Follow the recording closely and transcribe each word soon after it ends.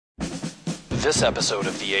This episode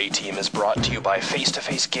of the A-Team is brought to you by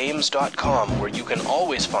FaceToFaceGames.com, where you can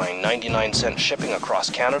always find 99-cent shipping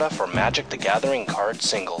across Canada for Magic the Gathering card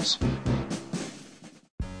singles.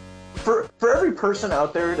 For every person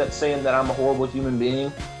out there that's saying that I'm a horrible human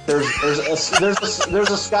being, there's a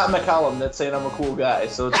Scott McCallum that's saying I'm a cool guy.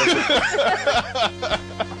 So it's like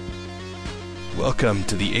Welcome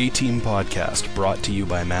to the A-Team podcast, brought to you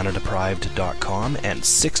by ManaDeprived.com and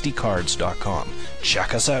 60cards.com.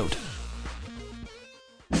 Check us out.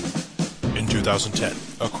 In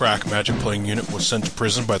 2010, a crack Magic playing unit was sent to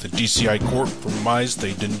prison by the DCI court for crimes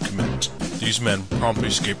they didn't commit. These men promptly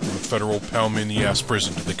escaped from a federal pound-me-in-the-ass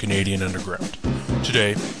prison to the Canadian underground.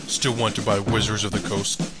 Today, still wanted by Wizards of the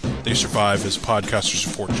Coast, they survive as podcasters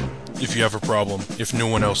of fortune. If you have a problem, if no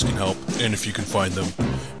one else can help, and if you can find them,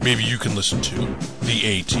 maybe you can listen to The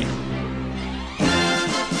A-Team.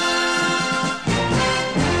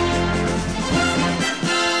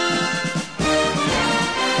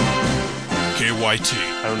 KYT.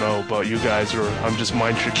 I don't know about you guys, or I'm just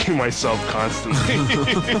mind-tricking myself constantly.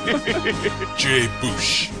 Jay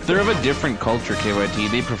Bush. They're of a different culture,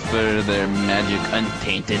 KYT. They prefer their magic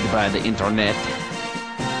untainted by the internet.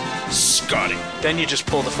 Scotty. Then you just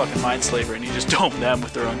pull the fucking Mind Slaver and you just dome them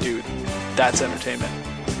with their own dude. That's entertainment.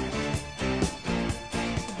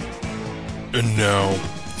 And now,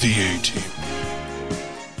 The A-Team.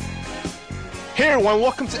 Hey everyone,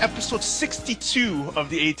 welcome to episode 62 of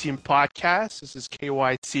the A-Team podcast. This is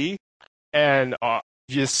KYT, and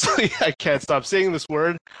obviously I can't stop saying this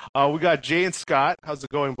word. We got Jay and Scott. How's it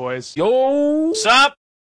going, boys? Yo! What's up?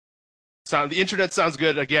 The internet sounds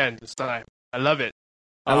good again this time. I love it.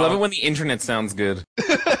 I love it when the internet sounds good.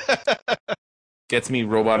 Gets me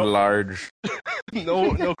robot large.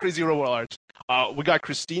 No crazy robot large. We got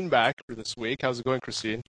Christine back for this week. How's it going,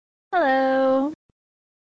 Christine? Hello.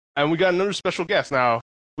 And we got another special guest. Now,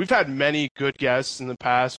 we've had many good guests in the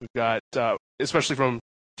past. We've got, especially from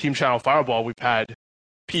Team Channel Fireball, we've had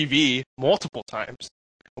PV multiple times.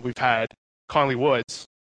 We've had Conley Woods.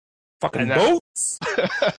 Fucking boats!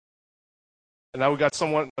 And now we got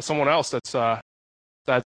someone else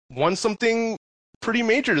that won something pretty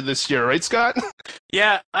major this year, right, Scott?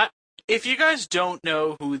 Yeah, if you guys don't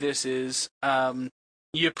know who this is,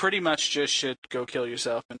 you pretty much just should go kill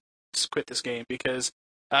yourself and just quit this game, because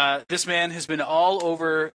this man has been all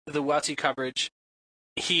over the WotC coverage.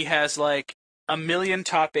 He has like 1 million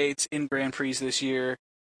top 8s in Grand Prix this year.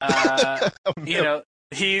 You know,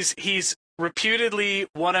 he's reputedly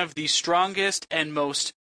one of the strongest and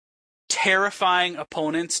most terrifying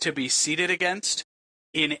opponents to be seated against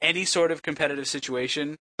in any sort of competitive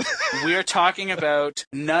situation. We are talking about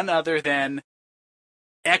none other than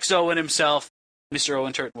ex-Owen himself, Mr.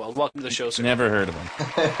 Owen Turtenwald. Welcome to the show, sir. Never heard of him.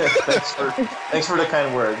 thanks for the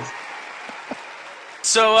kind words.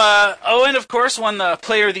 So, Owen, of course, won the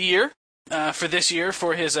Player of the Year for this year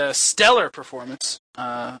for his stellar performance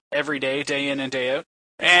every day, day in and day out.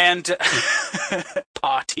 And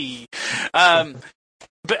potty.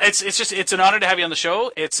 But it's an honor to have you on the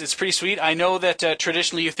show. It's pretty sweet. I know that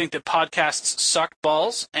traditionally you think that podcasts suck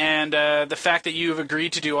balls, and the fact that you've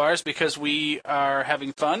agreed to do ours because we are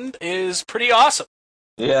having fun is pretty awesome.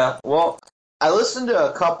 Yeah, well, I listened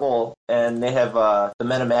to a couple, and they have the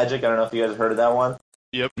Men of Magic. I don't know if you guys have heard of that one.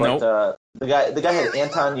 Yep. But Nope. the guy had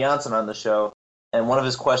Anton Janssen on the show, and one of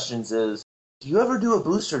his questions is, do you ever do a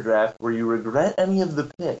booster draft where you regret any of the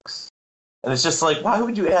picks? And it's just like, why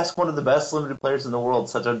would you ask one of the best limited players in the world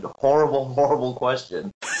such a horrible, horrible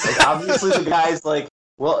question? Like, obviously the guy's like,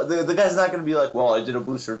 well, the guy's not going to be like, well, I did a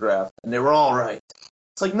booster draft, and they were all right.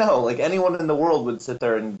 It's like, no, like, anyone in the world would sit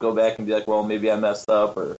there and go back and be like, well, maybe I messed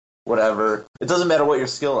up, or whatever. It doesn't matter what your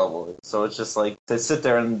skill level is. So it's just like, to sit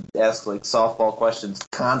there and ask, like, softball questions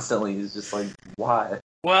constantly is just like, why?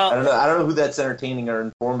 Well, I don't know who that's entertaining or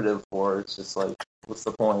informative for. It's just like, what's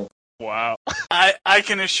the point? Wow. I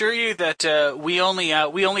can assure you that we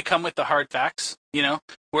only come with the hard facts. You know,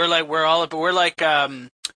 we're like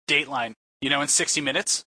Dateline. You know, in 60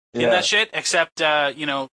 Minutes in that shit. Except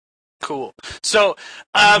cool. So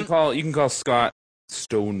You can call Scott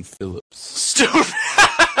Stone Phillips. Stone.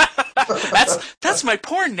 That's my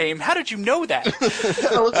porn name. How did you know that?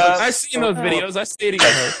 I've seen those videos. I stay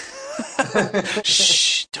together.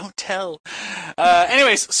 Shh! Don't tell.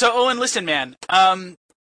 Anyways, so Owen, listen, man.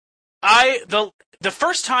 The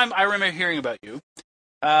first time I remember hearing about you,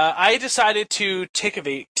 I decided to take a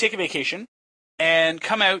vacation and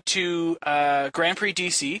come out to Grand Prix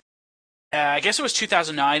DC. I guess it was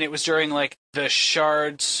 2009. It was during like the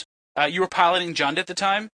Shards. You were piloting Jund at the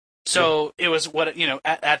time, so it was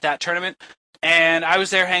at that tournament. And I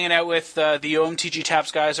was there hanging out with the OMTG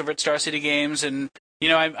Taps guys over at Star City Games, and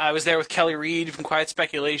I was there with Kelly Reed from Quiet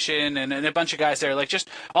Speculation and a bunch of guys there, like just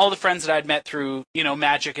all the friends that I'd met through,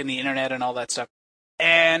 Magic and the internet and all that stuff.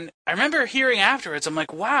 And I remember hearing afterwards, I'm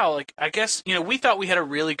like, wow, like, I guess, we thought we had a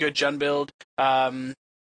really good Jund build. And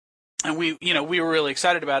we were really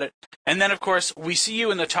excited about it. And then, of course, we see you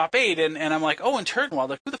in the top 8, and I'm like, Owen Turtenwald,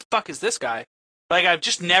 like, who the fuck is this guy? Like, I've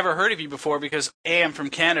just never heard of you before because A, I'm from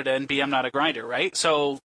Canada, and B, I'm not a grinder, right?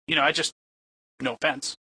 So, no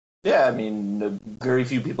offense. Yeah, I mean, very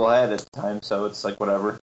few people had at the time, so it's like,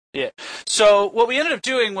 whatever. Yeah. So what we ended up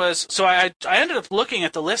doing was, I ended up looking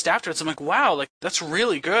at the list afterwards. I'm like, wow, like that's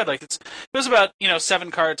really good. Like it was about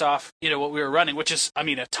 7 cards off what we were running, which is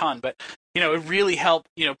a ton, but it really helped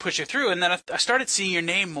push you through. And then I started seeing your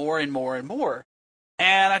name more and more and more,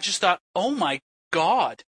 and I just thought, oh my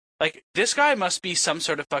god, like this guy must be some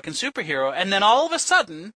sort of fucking superhero. And then all of a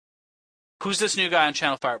sudden, who's this new guy on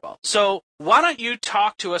Channel Fireball? So why don't you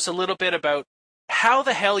talk to us a little bit about how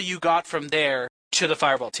the hell you got from there to the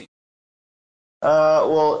Fireball team?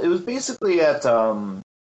 Well, it was basically at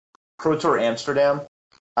Pro Tour Amsterdam.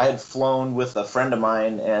 I had flown with a friend of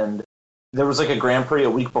mine, and there was like a Grand Prix a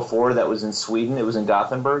week before that was in Sweden. It was in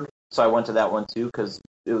Gothenburg, so I went to that one too because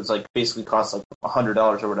it was like basically cost like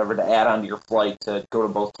 $100 or whatever to add onto your flight to go to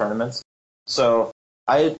both tournaments. So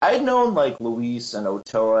I had known like Luis and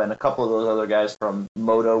Ochoa and a couple of those other guys from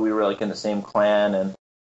Moto. We were like in the same clan, and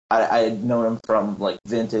I had known them from like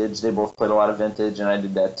Vintage. They both played a lot of Vintage, and I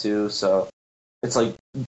did that too. So it's like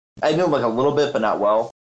I knew them like a little bit, but not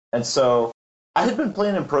well. And so I had been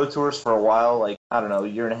playing in Pro Tours for a while, like I don't know, a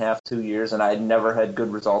year and a half, 2 years, and I had never had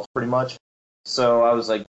good results pretty much. So I was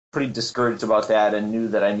like pretty discouraged about that, and knew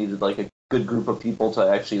that I needed like a good group of people to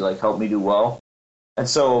actually like help me do well. And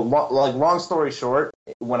so, like long story short,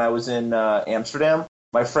 when I was in Amsterdam,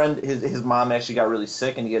 my friend, his mom actually got really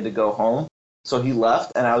sick, and he had to go home. So he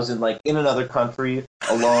left, and I was in another country,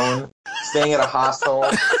 alone, staying at a hostel.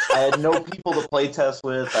 I had no people to play test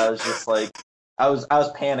with. I was just like, I was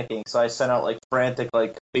panicking. So I sent out frantic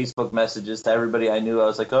Facebook messages to everybody I knew. I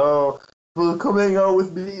was like, oh, come hang out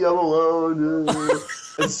with me. I'm alone.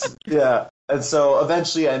 Yeah. And so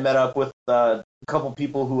eventually I met up with a couple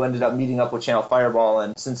people who ended up meeting up with Channel Fireball.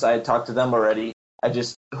 And since I had talked to them already, I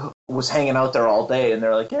just was hanging out there all day. And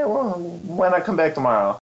they're like, yeah, well, why not come back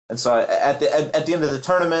tomorrow? And so at the end of the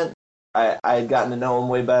tournament, I had gotten to know them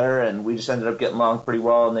way better, and we just ended up getting along pretty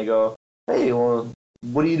well. And they go, hey, well,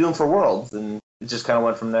 what are you doing for Worlds? And it just kind of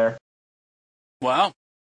went from there. Wow.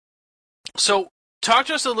 So talk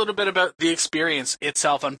to us a little bit about the experience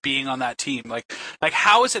itself on being on that team. Like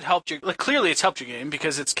how has it helped you? Like, clearly it's helped your game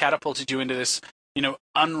because it's catapulted you into this,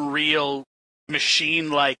 unreal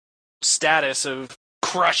machine-like status of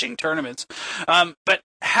crushing tournaments. But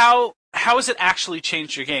how has it actually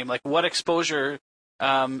changed your game? Like, what exposure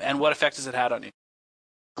and what effect has it had on you?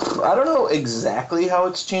 I don't know exactly how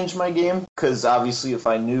it's changed my game, because obviously if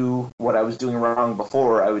I knew what I was doing wrong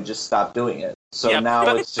before, I would just stop doing it. So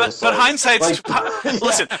now it's just. But hindsight's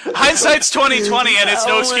listen. Hindsight's 20/20, and it's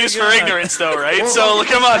no excuse for ignorance, though, right? Well, so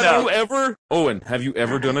come on now. Owen, have you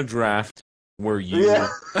ever done a draft where you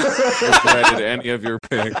regretted any of your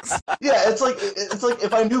picks? Yeah, it's like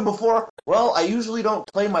if I knew before, well, I usually don't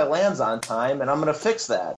play my lands on time, and I'm gonna fix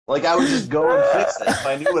that. Like, I would just go and fix it if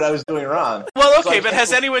I knew what I was doing wrong. Well, okay, but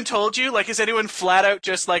has anyone told you? Like, has anyone flat out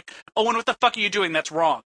just like, Owen, what the fuck are you doing? That's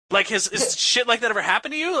wrong. Like, is shit like that ever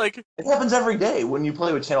happened to you? Like, it happens every day when you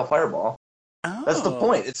play with Channel Fireball. Oh. That's the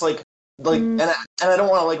point. It's like, and I don't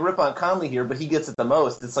want to rip on Conley here, but he gets it the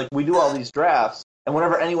most. It's like we do all these drafts. And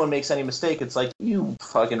whenever anyone makes any mistake, it's like, you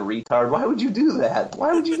fucking retard, why would you do that?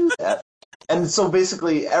 Why would you do that? And so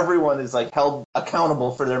basically everyone is held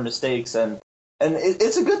accountable for their mistakes, and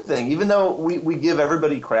it's a good thing. Even though we give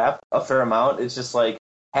everybody crap a fair amount, it's just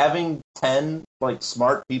having 10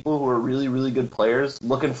 smart people who are really, really good players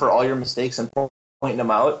looking for all your mistakes and pointing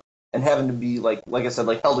them out, and having to be like I said,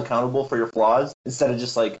 held accountable for your flaws instead of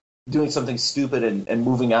just doing something stupid and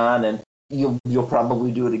moving on, and you'll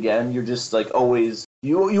probably do it again. You're just always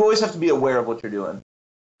you always have to be aware of what you're doing.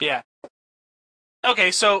 Yeah.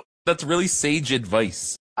 Okay, so that's really sage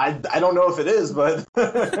advice. I don't know if it is, but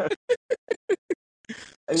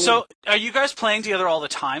So are you guys playing together all the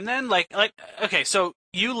time then? Okay, so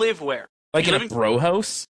you live where? In a bro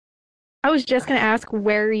house? I was just gonna ask,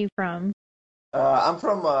 where are you from? I'm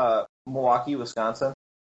from Milwaukee, Wisconsin.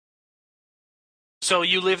 So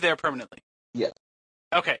you live there permanently? Yeah.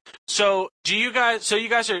 Okay, so you guys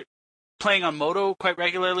are playing on Moto quite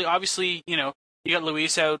regularly. Obviously, you got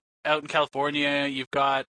Luis out in California. You've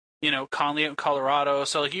got, Conley out in Colorado.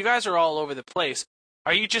 So you guys are all over the place.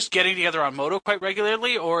 are you just getting together on Moto quite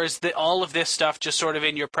regularly, or is all of this stuff just sort of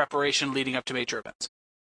in your preparation leading up to major events?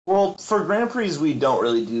 Well, for Grand Prix, we don't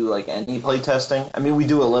really do like any play testing. I mean, we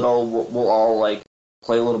do a little. We'll all like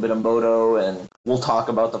play a little bit of Moto, and we'll talk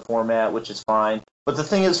about the format, which is fine. But the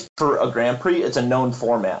thing is, for a Grand Prix, it's a known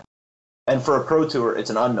format, and for a Pro Tour, it's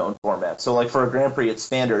an unknown format. So, like for a Grand Prix, it's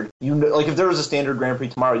standard. You know, like if there was a standard Grand Prix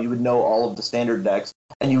tomorrow, you would know all of the standard decks,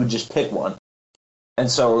 and you would just pick one. And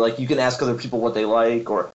so, like, you can ask other people what they like,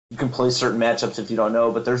 or you can play certain matchups if you don't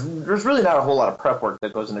know. But there's really not a whole lot of prep work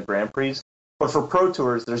that goes into Grand Prix. But for Pro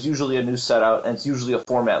Tours, there's usually a new set out, and it's usually a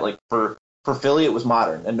format. Like for Philly, it was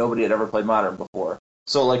Modern, and nobody had ever played Modern before.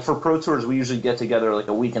 So like for Pro Tours, we usually get together like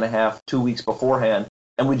a week and a half, 2 weeks beforehand,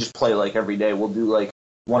 and we just play like every day. We'll do like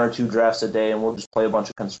 1 or 2 drafts a day, and we'll just play a bunch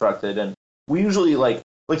of Constructed. And we usually like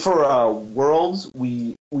for Worlds,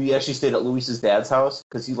 we actually stayed at Luis's dad's house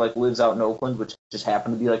because he like lives out in Oakland, which just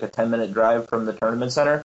happened to be like a 10-minute drive from the tournament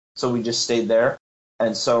center. So we just stayed there.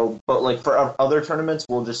 And so, but like for other tournaments,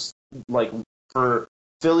 we'll just like for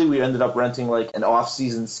Philly, we ended up renting like an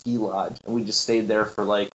off-season ski lodge, and we just stayed there for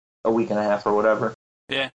like a week and a half or whatever.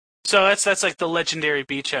 Yeah. So that's like the legendary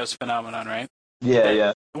beach house phenomenon, right?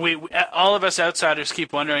 Yeah. We all of us outsiders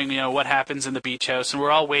keep wondering, what happens in the beach house, and we're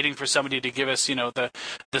all waiting for somebody to give us, the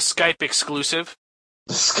Skype exclusive.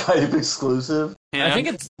 The Skype exclusive. You know? I think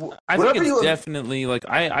it's definitely like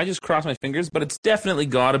I just cross my fingers, but it's definitely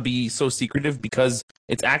got to be so secretive because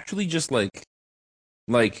it's actually just like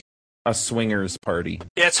a swingers party.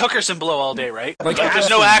 Yeah, it's hookers and blow all day, right? Like there's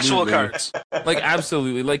no actual cards. Like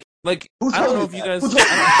absolutely. Like I don't know if you guys.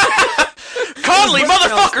 Conley,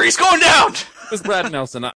 motherfucker, he's going down. It was Brad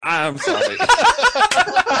Nelson. I'm sorry.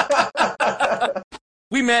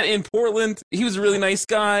 We met in Portland. He was a really nice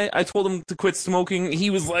guy. I told him to quit smoking. He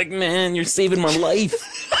was like, "Man, you're saving my life."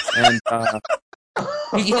 And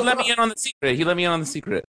he let me in on the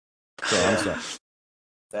secret. So I'm sorry.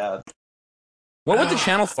 Bad. What would the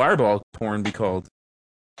Channel Fireball porn be called?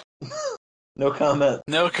 No comment.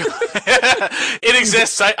 It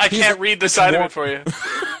exists. I can't read the side of it for you.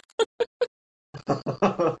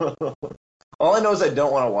 All I know is I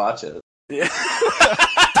don't want to watch it. Yeah.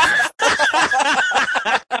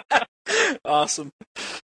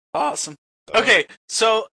 Awesome. Okay,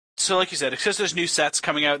 so like you said, because there's new sets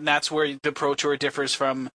coming out, and that's where the Pro Tour differs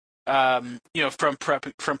from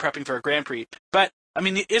prepping for a Grand Prix. But I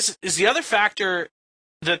mean, is the other factor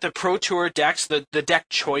that the Pro Tour decks, the deck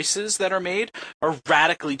choices that are made, are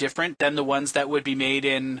radically different than the ones that would be made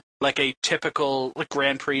in like a typical like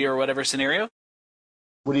Grand Prix or whatever scenario?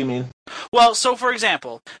 What do you mean? Well, so for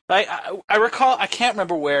example, I recall, I can't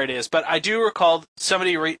remember where it is, but I do recall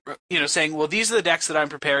somebody saying, well, these are the decks that I'm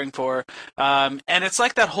preparing for, and it's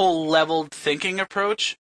like that whole leveled thinking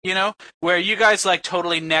approach, where you guys like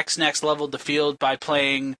totally next leveled the field by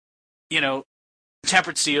playing,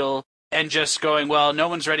 Tempered Steel and just going, well, no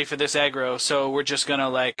one's ready for this aggro, so we're just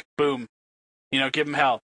gonna like boom, give them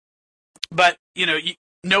hell. But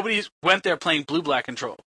nobody went there playing blue-black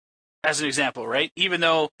control, as an example, right? Even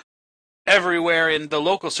though everywhere in the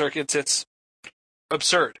local circuits, it's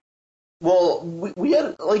absurd. Well, we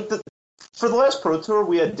had, for the last Pro Tour,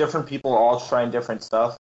 we had different people all trying different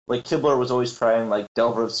stuff. Like, Kibler was always trying, like,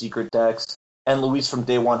 Delver of Secret decks, and Luis from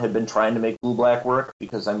day one had been trying to make blue-black work,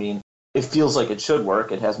 because, I mean, it feels like it should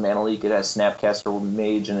work. It has Mana Leak, it has Snapcaster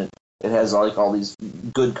Mage, and it has, like, all these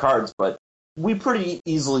good cards, but we pretty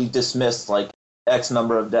easily dismissed, like, X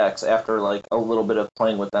number of decks after like a little bit of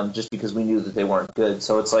playing with them just because we knew that they weren't good.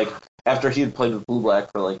 So it's like after he had played with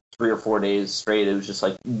blue-black for like 3 or 4 days straight, it was just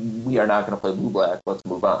like, we are not going to play blue-black. Let's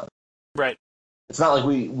move on. Right. It's not like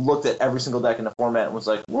we looked at every single deck in the format and was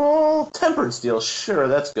like, well, Tempered Steel, sure,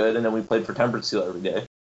 that's good. And then we played for Tempered Steel every day.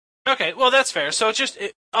 Okay, well, that's fair. So it's just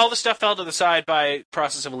all the stuff fell to the side by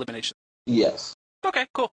process of elimination. Yes. Okay,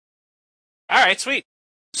 cool. All right, sweet.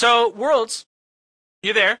 So, Worlds,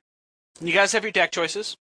 you're there. You guys have your deck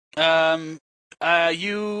choices.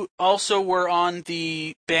 You also were on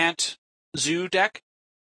the Bant Zoo deck.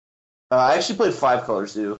 I actually played 5-color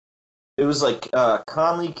Zoo. It was like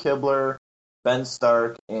Conley, Kibler, Ben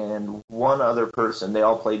Stark, and one other person. They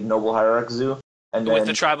all played Noble Hierarch Zoo. And then, with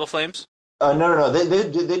the Tribal Flames? No.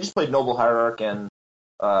 They just played Noble Hierarch, and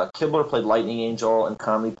Kibler played Lightning Angel, and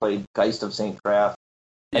Conley played Geist of St. Craft.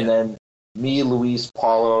 And then me, Luis,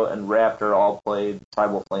 Paulo, and Raptor all played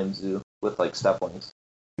Tribal Flame Zoo with, like, Steplings.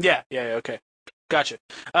 Yeah, okay. Gotcha.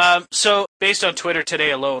 So, based on Twitter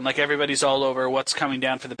today alone, like, everybody's all over what's coming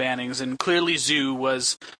down for the bannings, and clearly Zoo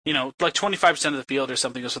was, like 25% of the field or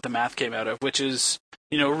something is what the math came out of, which is,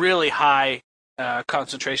 really high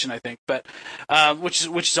concentration, I think, but which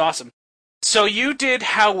is awesome. So you did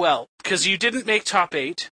how well? Because you didn't make top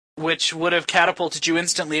 8, which would have catapulted you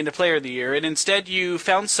instantly into Player of the Year, and instead you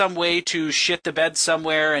found some way to shit the bed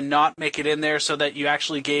somewhere and not make it in there so that you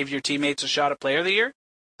actually gave your teammates a shot at Player of the Year?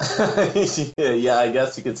 Yeah, I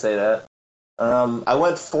guess you could say that. I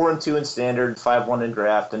went 4-2 in Standard, 5-1 in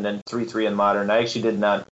Draft, and then 3-3 in Modern. I actually did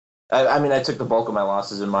not... I mean, I took the bulk of my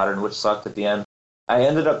losses in Modern, which sucked at the end. I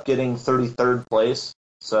ended up getting 33rd place,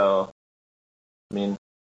 so... I mean,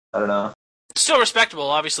 I don't know. Still respectable,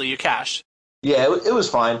 obviously, you cashed. Yeah, it was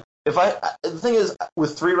fine. The thing is,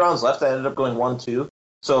 with 3 rounds left, I ended up going 1-2.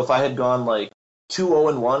 So if I had gone like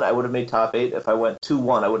 2-0-1, I would have made top 8. If I went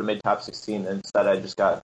 2-1, I would have made top 16. And instead, I just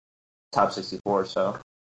got top 64. So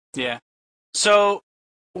yeah. So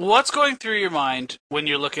what's going through your mind when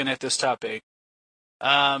you're looking at this top 8?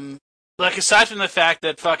 Like aside from the fact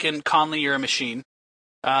that fucking Conley, you're a machine.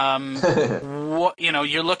 You're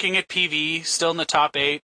looking at PV still in the top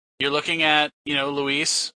 8. You're looking at,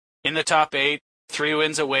 Luis in the top 8, 3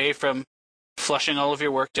 wins away from flushing all of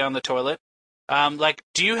your work down the toilet.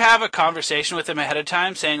 Do you have a conversation with him ahead of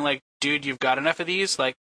time saying, like, dude, you've got enough of these?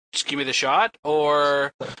 Like, just give me the shot?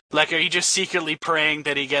 Or, like, are you just secretly praying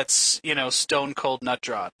that he gets, stone cold nut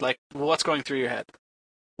drawn? Like, what's going through your head?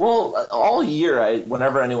 Well, all year,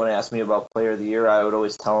 whenever anyone asked me about Player of the Year, I would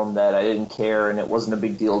always tell them that I didn't care and it wasn't a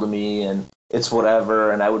big deal to me and it's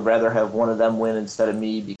whatever, and I would rather have one of them win instead of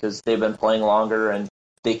me because they've been playing longer and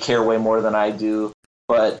they care way more than I do.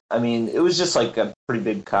 But, I mean, it was just like a pretty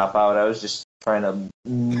big cop-out. I was just trying to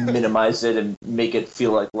minimize it and make it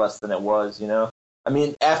feel like less than it was, I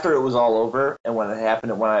mean, after it was all over and when it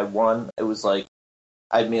happened and when I won, it was like,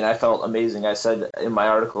 I mean, I felt amazing. I said in my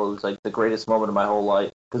article it was like the greatest moment of my whole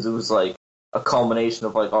life because it was like a culmination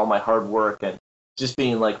of like all my hard work and just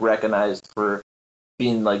being like recognized for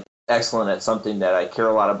being like excellent at something that I care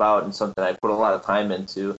a lot about and something I put a lot of time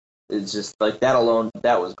into. It's just like that alone,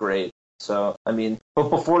 that was great. So, I mean, but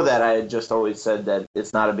before that, I had just always said that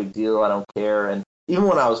it's not a big deal. I don't care. And even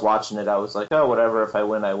when I was watching it, I was like, oh, whatever. If I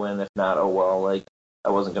win, I win. If not, oh, well, like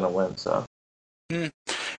I wasn't going to win. So,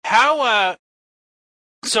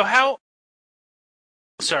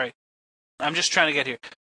 Sorry, I'm just trying to get here.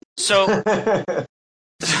 So,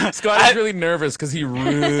 Scott is really nervous because he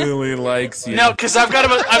really likes you. No, because I've got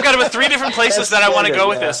about 3 different places that I want to go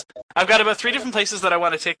with this. I've got about 3 different places that I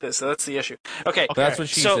want to take this, so that's the issue. Okay. That's what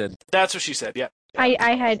she said. That's what she said, yeah.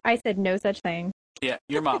 I said no such thing. Yeah,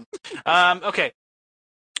 your mom. Okay.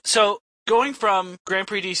 So, going from Grand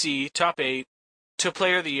Prix DC, top 8, to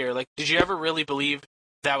Player of the Year, like, did you ever really believe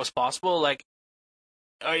that was possible? Like,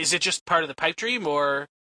 is it just part of the pipe dream, or...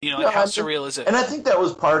 how surreal is it? And I think that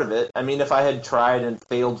was part of it. I mean, if I had tried and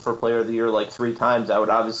failed for Player of the Year like 3 times, I would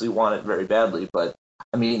obviously want it very badly. But,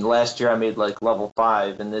 I mean, last year I made like level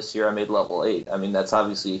 5, and this year I made level 8. I mean, that's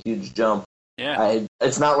obviously a huge jump. Yeah.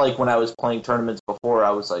 It's not like when I was playing tournaments before,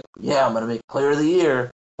 I was like, yeah, I'm going to make Player of the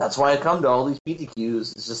Year. That's why I come to all these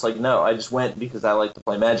PTQs. It's just like, no, I just went because I like to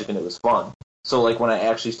play Magic and it was fun. So, like, when I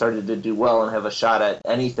actually started to do well and have a shot at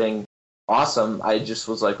anything awesome, I just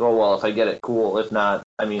was like, oh, well, if I get it, cool. If not,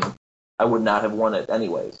 I mean, I would not have won it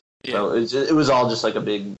anyways. Yeah. So it was all just like a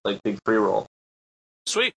big free roll.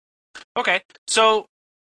 Sweet. Okay. So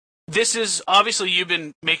this is obviously you've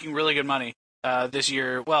been making really good money this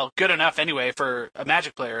year. Well, good enough anyway for a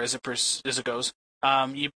Magic player as it goes.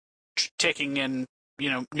 You taking in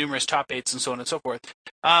numerous top 8s and so on and so forth.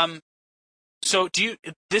 So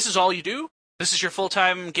this is all you do? This is your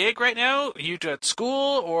full-time gig right now? Are you at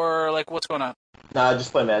school or like what's going on? No, I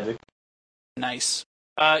just play Magic. Nice.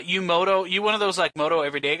 You moto? You one of those like moto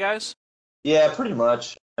everyday guys? Yeah, pretty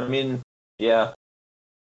much. I mean, yeah.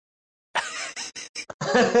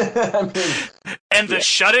 I mean, and the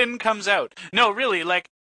shut-in comes out. No, really, like,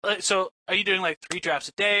 so are you doing like 3 drafts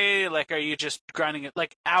a day? Like, are you just grinding it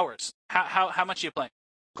like hours? How much are you playing?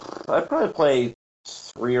 I probably play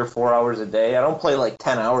 3 or 4 hours a day. I don't play like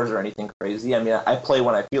 10 hours or anything crazy. I mean, I play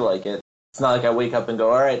when I feel like it. It's not like I wake up and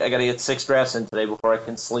go, all right, I got to get 6 drafts in today before I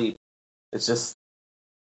can sleep. It's just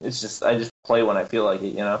I just play when I feel like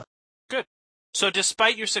it, Good. So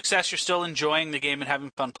despite your success, you're still enjoying the game and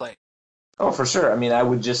having fun playing. Oh, for sure. I mean, I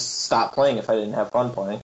would just stop playing if I didn't have fun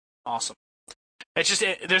playing. Awesome. It's just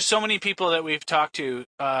there's so many people that we've talked to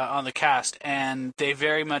on the cast, and they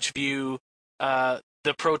very much view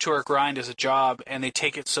the Pro Tour grind as a job, and they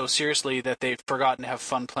take it so seriously that they've forgotten to have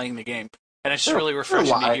fun playing the game. And it's just really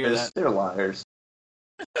refreshing to hear that. They're liars.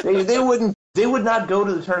 They would not go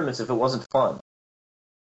to the tournaments if it wasn't fun.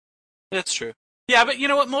 That's true. Yeah, but you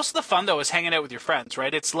know what? Most of the fun, though, is hanging out with your friends,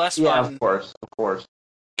 right? It's less fun. Yeah, of course.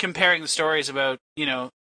 Comparing the stories about,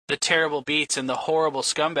 the terrible beats and the horrible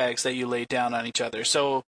scumbags that you laid down on each other.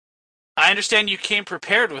 So, I understand you came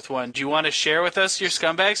prepared with one. Do you want to share with us your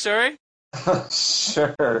scumbag story?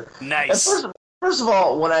 Sure. Nice. First of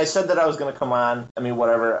all, when I said that I was going to come on, I mean,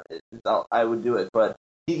 whatever, I would do it. But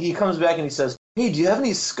he comes back and he says, "Hey, do you have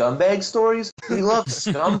any scumbag stories?" He loves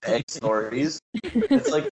scumbag stories. It's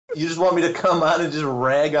like, you just want me to come on and just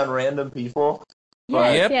rag on random people?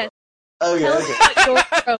 But, Yep. Yes. Okay, Tell okay. us about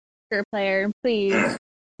your poker player, please.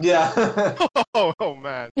 Yeah. Oh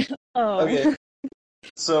man. Oh. Okay.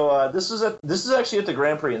 So this is actually at the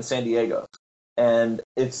Grand Prix in San Diego, and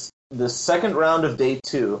it's the second round of day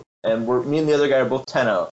 2, and me and the other guy are both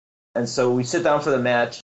 10-0, and so we sit down for the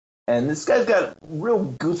match, and this guy's got real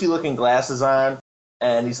goofy looking glasses on,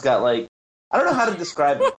 and he's got like, I don't know how to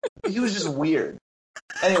describe it. He was just weird.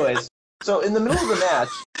 Anyways, so in the middle of the match,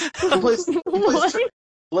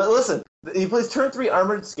 he plays turn 3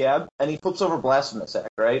 Armored Scab, and he flips over Blasphemous Act,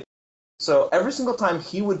 right? So every single time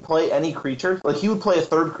he would play any creature, like he would play a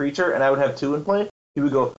third creature and I would have 2 in play, he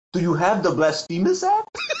would go, "Do you have the Blasphemous Act?"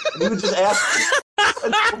 And he would just ask me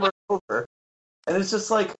over and over. And it's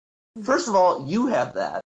just like, first of all, you have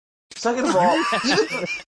that. Second of all,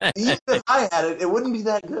 even if I had it, it wouldn't be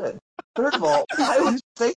that good. Third of all, why would you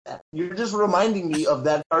say that? You're just reminding me of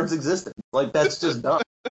that card's existence. Like, that's just dumb.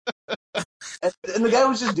 And the guy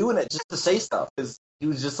was just doing it just to say stuff, because he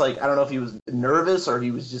was just like, I don't know if he was nervous or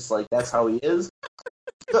he was just like, that's how he is.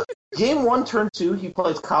 So, game 1, turn 2, he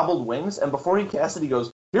plays Cobbled Wings, and before he casts it, he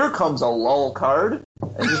goes, "Here comes a lull card."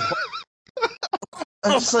 And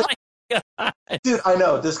I'm just like, dude, I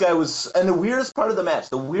know, this guy was... And the weirdest part of the match,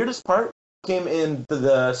 the weirdest part came in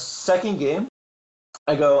the second game.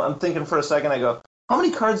 I'm thinking for a second, I go, "How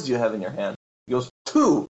many cards do you have in your hand?" He goes,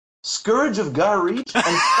 "2. Scourge of Garreach and...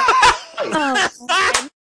 Oh.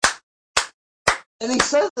 And he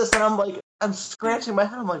says this, and I'm like, I'm scratching my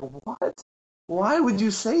head. I'm like, what? Why would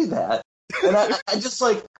you say that? And I just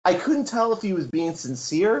like, I couldn't tell if he was being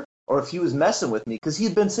sincere or if he was messing with me, because he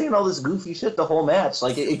had been saying all this goofy shit the whole match.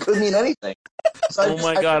 Like, it could mean anything. So Oh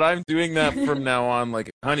my god, I'm doing that from now on.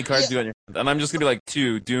 Like, how many cards do you have on your hand? And I'm just gonna be like,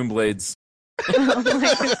 2 Doomblades. Oh my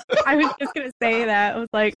God. I was just gonna say that. I was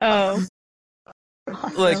like, oh.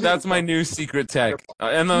 Like, that's my new secret tech.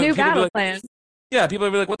 And then New people be battle like, plan. yeah, people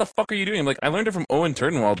will be like, "What the fuck are you doing?" I'm like, "I learned it from Owen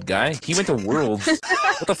Turtenwald, guy. He went to Worlds.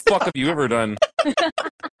 What the fuck have you ever done?"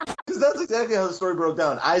 Because that's exactly how the story broke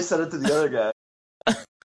down. I said it to the other guy.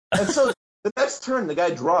 And so the next turn, the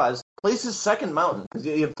guy draws, plays his second mountain, because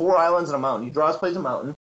he had 4 islands and a mountain. He draws, plays a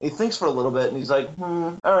mountain. He thinks for a little bit, and he's like,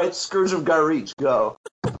 all right, Scourge of Garreach, go.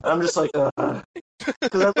 And I'm just like, ugh.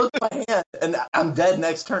 Because I look at my hand, and I'm dead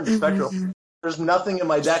next turn to Spectral. There's nothing in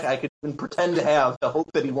my deck I could even pretend to have to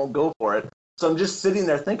hope that he won't go for it. So I'm just sitting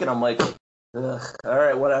there thinking, I'm like, ugh, all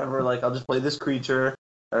right, whatever. Like, I'll just play this creature.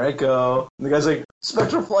 All right, go. And the guy's like,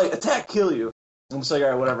 "Spectral Flight, attack, kill you." I'm just like, all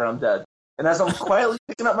right, whatever, I'm dead. And as I'm quietly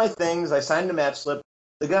picking up my things, I signed a match slip.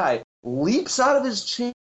 The guy leaps out of his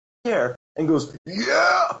chair and goes,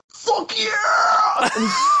 "Yeah, fuck yeah!" And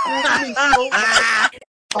he's screaming so loud.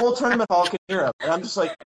 The whole tournament hall can hear him. And I'm just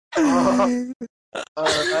like, all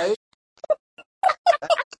right.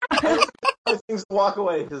 I have things to walk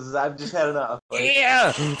away because I've just had enough. Like,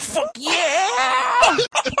 Yeah, fuck yeah!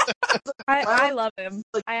 I love him.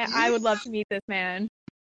 I would love to meet this man.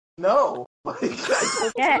 no. Like, I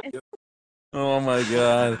don't Yes. Oh my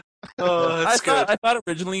god. Oh, that's good. I thought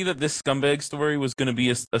originally that this scumbag story was going to be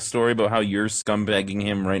a story about how you're scumbagging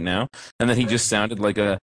him right now, and that he just sounded like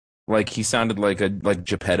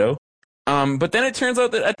Geppetto. But then it turns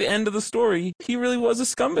out that at the end of the story, he really was a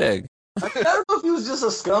scumbag. I don't know if he was just a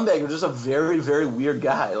scumbag or just a very, very weird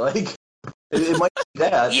guy. Like, it might be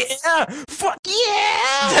that. Yeah, fuck yeah!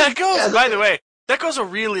 That goes, by the way, that goes a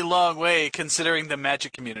really long way considering the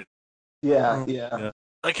Magic community. Yeah.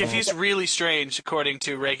 Like, if he's really strange according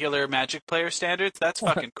to regular Magic player standards, that's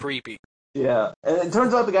fucking creepy. Yeah. And it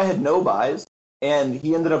turns out the guy had no buys, and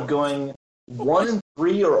he ended up going 1-3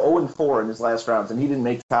 or 0-4 in his last rounds, and he didn't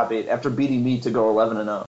make the top 8 after beating me to go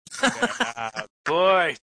 11-0. Yeah,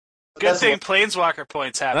 boy. Good That's thing what- Planeswalker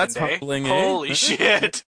points happened, That's humbling, eh? Holy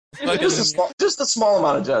shit. Just a small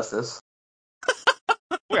amount of justice.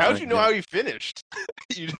 Wait, how'd you know how he finished?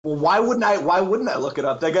 Well, why wouldn't I look it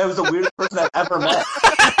up? That guy was the weirdest person I've ever met.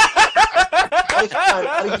 Lifetime,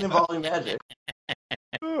 not even involving Magic.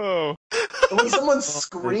 Oh. And when someone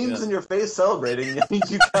screams in your face celebrating,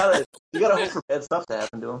 you gotta hope for bad stuff to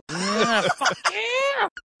happen to him. Yeah, fuck yeah!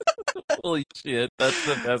 Holy shit, that's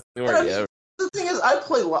the best And story ever. the thing is, I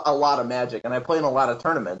play a lot of Magic, and I play in a lot of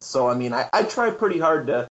tournaments, so, I mean, I try pretty hard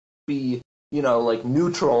to be, like,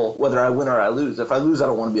 neutral, whether I win or I lose. If I lose, I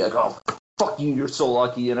don't want to be like, oh, fuck you, you're so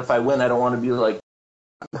lucky, and if I win, I don't want to be like,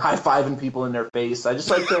 high-fiving people in their face. I just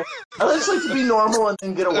like to be normal and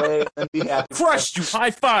then get away and be happy. Crushed you,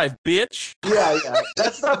 high five, bitch. Yeah.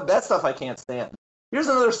 That stuff I can't stand. Here's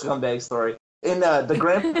another scumbag story. In the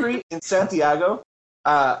Grand Prix in Santiago,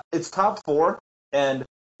 it's top 4, and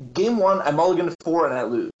game 1, I mulligan 4 and I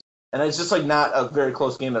lose. And it's just like not a very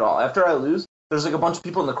close game at all. After I lose, there's like a bunch of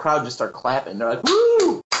people in the crowd just start clapping. They're like,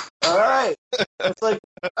 "Woo! All right." It's like,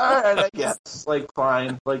 all right, I guess. Like,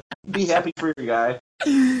 fine. Like, be happy for your guy.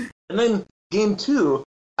 And then game 2,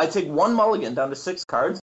 I take 1 mulligan down to 6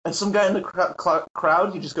 cards, and some guy in the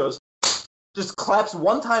crowd, he just claps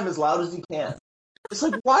 1 time as loud as he can. It's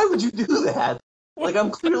like, why would you do that? Like,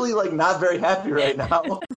 I'm clearly like not very happy right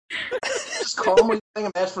now. Just calmly playing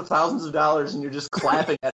a match for thousands of dollars, and you're just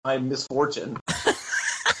clapping at my misfortune.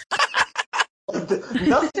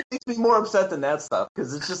 Nothing makes me more upset than that stuff,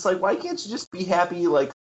 because it's just like, why can't you just be happy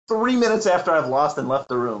like 3 minutes after I've lost and left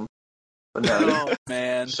the room? But no, Oh,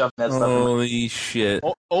 man. shoving that stuff in Holy shit.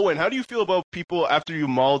 Owen, how do you feel about people after you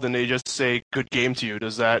mauled and they just say "good game" to you?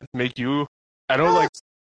 Does that make you? I don't like.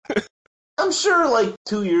 I'm sure like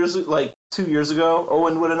 2 years ago,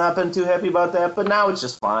 Owen would have not been too happy about that, but now it's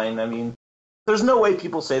just fine. I mean, there's no way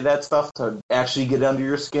people say that stuff to actually get under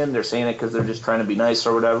your skin. They're saying it because they're just trying to be nice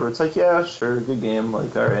or whatever. It's like, yeah, sure, good game.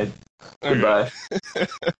 Like, all right, goodbye.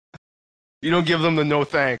 You don't give them the no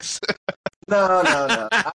thanks. No.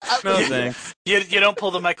 No thanks. You don't pull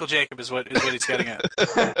the Michael Jacob is what he's getting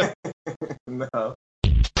at. No.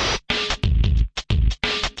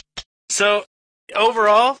 So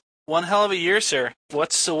overall, one hell of a year, sir. What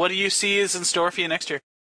do you see is in store for you next year?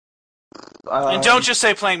 And don't just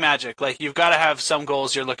say playing Magic. Like, you've got to have some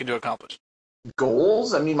goals you're looking to accomplish.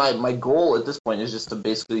 Goals? I mean, my goal at this point is just to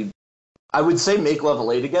basically, I would say make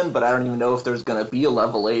level 8 again, but I don't even know if there's going to be a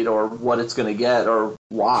level 8 or what it's going to get or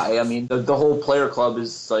why. I mean, the whole player club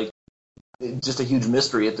is like just a huge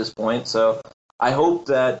mystery at this point. So I hope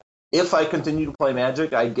that if I continue to play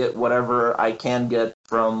Magic, I get whatever I can get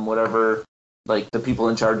from whatever like the people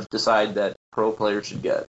in charge decide that pro players should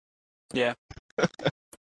get. Yeah.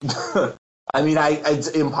 I mean, it's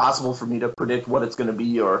impossible for me to predict what it's going to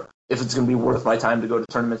be or if it's going to be worth my time to go to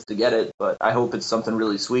tournaments to get it, but I hope it's something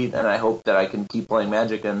really sweet, and I hope that I can keep playing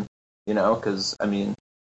Magic, and, you know, because, I mean,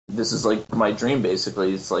 this is like my dream,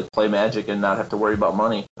 basically. It's like play Magic and not have to worry about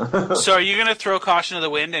money. So are you going to throw caution to the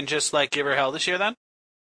wind and just, like, give her hell this year, then?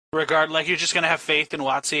 Like, you're just going to have faith in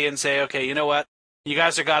WotC and say, okay, you know what? You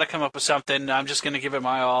guys have got to come up with something. I'm just going to give it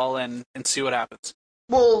my all and see what happens.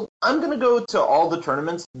 Well, I'm going to go to all the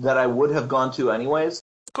tournaments that I would have gone to anyways.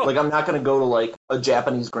 Cool. Like, I'm not going to go to, like, a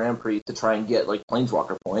Japanese Grand Prix to try and get, like,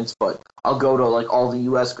 Planeswalker points, but I'll go to, like, all the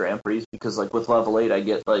U.S. Grand Prix because, like, with level 8, I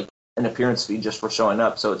get, like, an appearance fee just for showing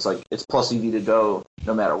up, so it's, like, it's plus EV to go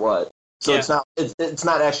no matter what. So Yeah. it's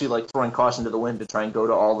not actually, like, throwing caution to the wind to try and go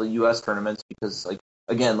to all the U.S. tournaments because, like,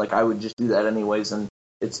 again, like, I would just do that anyways, and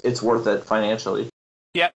it's worth it financially.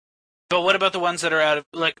 Yeah. But what about the ones that are out of,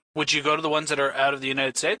 like, would you go to the ones that are out of the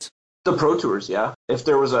United States? The Pro Tours, yeah. If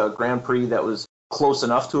there was a Grand Prix that was close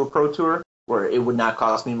enough to a Pro Tour where it would not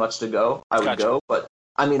cost me much to go, I would Gotcha. go. But,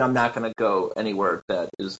 I mean, I'm not going to go anywhere that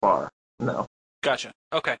is far. No. Gotcha.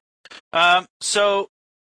 Okay. So,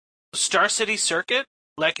 Star City Circuit?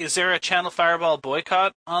 Like, is there a Channel Fireball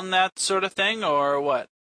boycott on that sort of thing, or what?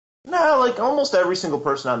 No, like, almost every single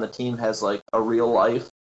person on the team has, like, a real life,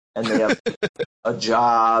 and they have a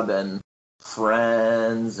job and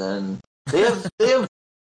friends, and they have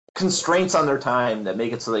constraints on their time that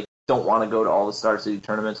make it so they don't want to go to all the Star City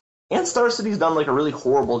tournaments. And Star City's done, like, a really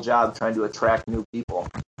horrible job trying to attract new people.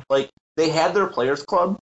 Like, they had their players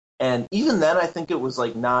club, and even then I think it was,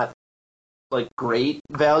 like, not, like, great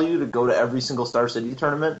value to go to every single Star City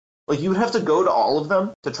tournament. Like, you would have to go to all of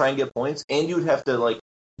them to try and get points, and you would have to, like,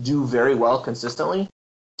 do very well consistently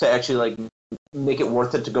to actually, like, make it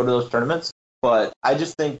worth it to go to those tournaments. But I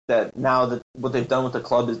just think that now that what they've done with the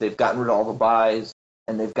club is they've gotten rid of all the buys,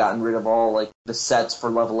 and they've gotten rid of all, like, the sets for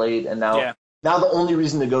level 8, and now the only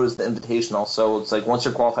reason to go is the Invitational. So it's like, once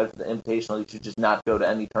you're qualified for the Invitational, you should just not go to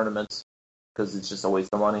any tournaments, because it's just a waste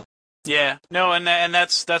of money. Yeah, no, and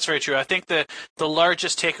that's very true. I think the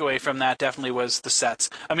largest takeaway from that definitely was the sets.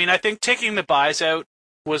 I mean, I think taking the buys out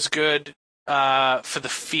was good for the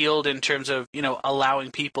field in terms of, you know,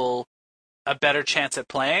 allowing people a better chance at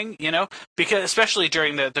playing, you know, because especially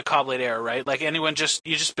during the Cobblade era, right? Like, you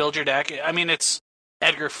just build your deck. I mean, it's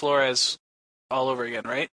Edgar Flores all over again,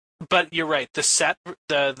 right? But you're right. The set,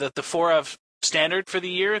 the 4 of standard for the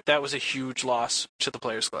year, that was a huge loss to the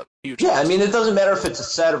Players Club. Huge. Yeah, loss. I mean, it doesn't matter if it's a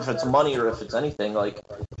set or if it's money or if it's anything. Like,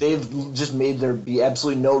 they've just made there be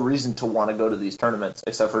absolutely no reason to want to go to these tournaments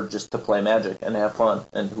except for just to play Magic and have fun.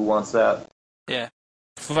 And who wants that? Yeah.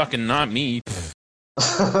 Fucking not me.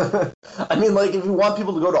 I mean, like, if you want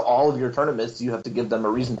people to go to all of your tournaments, you have to give them a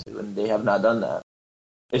reason to, and they have not done that.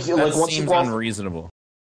 If you That like, once you seems unreasonable.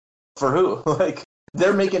 for who? Like,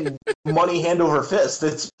 they're making money hand over fist.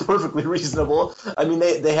 It's perfectly reasonable. I mean,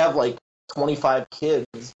 they have like 25 kids,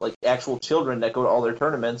 like actual children that go to all their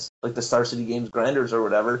tournaments, like the Star City Games Grinders or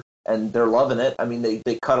whatever, and they're loving it. I mean, they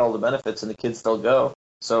cut all the benefits, and the kids still go.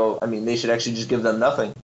 So, I mean, they should actually just give them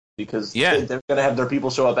nothing because they're going to have their people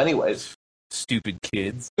show up anyways. Stupid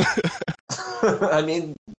kids. I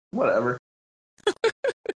mean, whatever.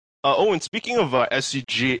 Owen, speaking of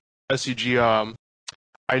SCG,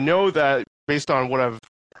 I know that based on what I've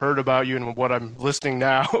heard about you and what I'm listening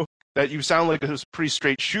now, that you sound like a pretty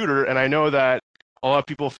straight shooter, and I know that a lot of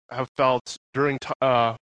people have felt during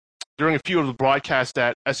a few of the broadcasts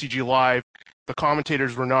at SCG Live, the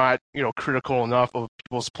commentators were not, critical enough of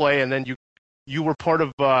people's play, and then you were part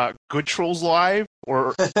of Good Trolls Live,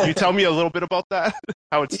 or can you tell me a little bit about that,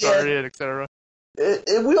 how it started, etc.?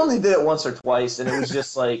 We only did it once or twice, and it was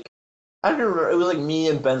just like, I don't remember, it was like me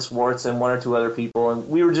and Ben Swartz and one or two other people, and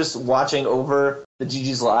we were just watching over the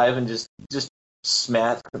GG's Live and just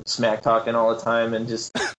smack talking all the time and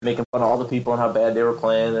just making fun of all the people and how bad they were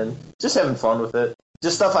playing and just having fun with it.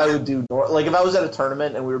 Just stuff I would do, like if I was at a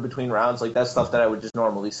tournament and we were between rounds, like that's stuff that I would just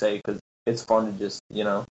normally say because it's fun to just,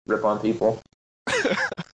 rip on people. Because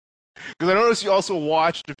I noticed you also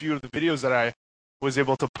watched a few of the videos that I was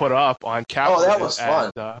able to put up on Captain. Oh, that was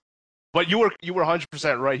fun. But you were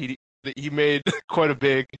 100% right. He made quite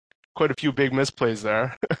a few big misplays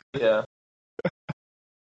there. Yeah.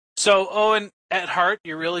 So, Owen, at heart,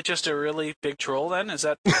 you're really just a really big troll then? Is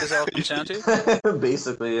that what it comes down to?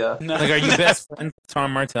 Basically, yeah. No. Like, are you best friends with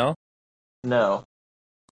Tom Martell? No.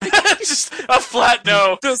 Just a flat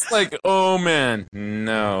no. Just like, oh man,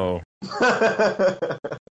 no.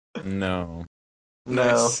 No.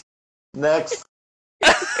 No. Next.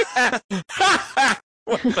 Man,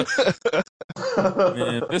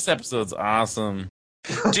 this episode's awesome.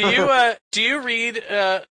 Do you read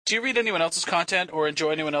anyone else's content or enjoy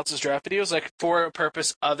anyone else's draft videos, like for a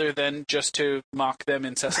purpose other than just to mock them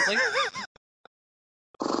incessantly?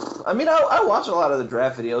 I mean, I watch a lot of the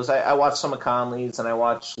draft videos. I watch some of Conley's and I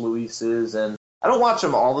watch Luis's, and I don't watch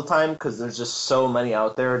them all the time because there's just so many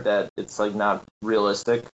out there that it's like not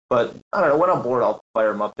realistic. But I don't know, when I'm bored, I'll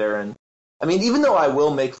fire them up there. And I mean, even though I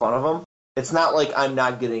will make fun of them, it's not like I'm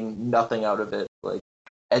not getting nothing out of it, like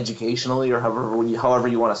educationally or however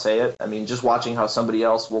you want to say it. I mean, just watching how somebody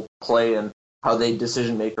else will play and how they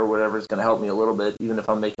decision make or whatever is going to help me a little bit, even if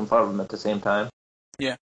I'm making fun of them at the same time.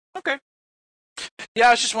 Yeah. Okay. Yeah,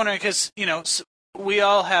 I was just wondering because, we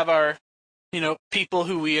all have our, people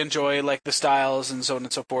who we enjoy, like the styles and so on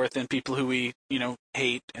and so forth, and people who we,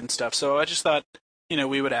 hate and stuff. So I just thought,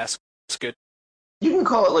 we would ask. It's good. You can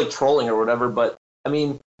call it like trolling or whatever, but I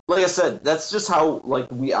mean, like I said, that's just how like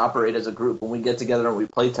we operate as a group. When we get together and we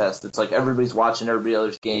play test, it's like everybody's watching everybody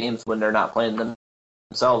else's games when they're not playing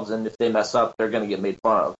themselves, and if they mess up, they're going to get made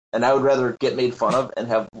fun of. And I would rather get made fun of and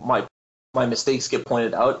have my mistakes get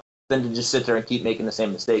pointed out than to just sit there and keep making the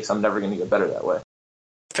same mistakes. I'm never going to get better that way.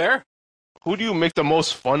 Fair. Who do you make the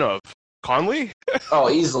most fun of? Conley? Oh,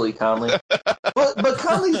 easily Conley. But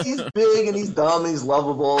Conley's he's big and he's dumb and he's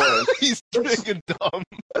lovable. And he's big and dumb.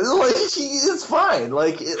 Like it's fine.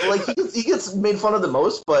 Like he gets made fun of the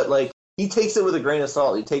most, but like he takes it with a grain of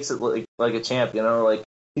salt. He takes it like a champ, Like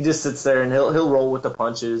he just sits there and he'll roll with the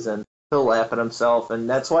punches and he'll laugh at himself, and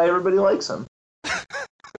that's why everybody likes him.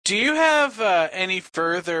 Do you have any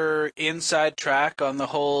further inside track on the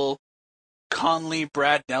whole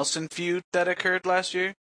Conley-Brad Nelson feud that occurred last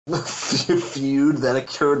year? Feud that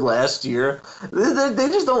occurred last year? They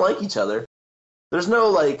just don't like each other. There's no,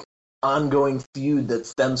 like, ongoing feud that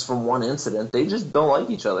stems from one incident. They just don't like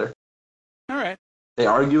each other. All right. They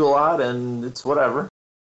argue a lot, and it's whatever.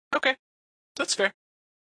 Okay. That's fair.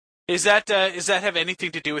 Is that have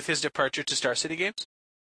anything to do with his departure to Star City Games?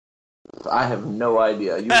 I have no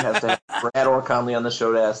idea. You have to have Brad or Conley on the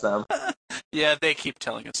show to ask them. Yeah, they keep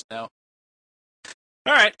telling us no.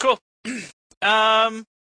 All right, cool.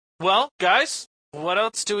 Well, guys, what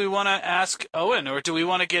else do we want to ask Owen, or do we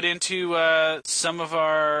want to get into some of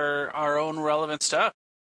our own relevant stuff?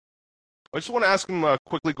 I just want to ask him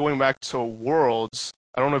quickly, going back to Worlds.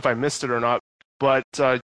 I don't know if I missed it or not, but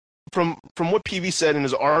from what PV said in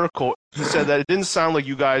his article, he said that it didn't sound like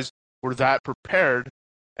you guys were that prepared.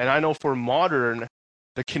 And I know for Modern,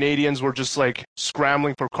 the Canadians were just like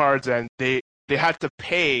scrambling for cards, and they had to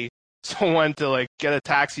pay someone to like get a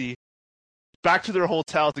taxi back to their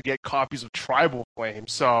hotel to get copies of Tribal Flame.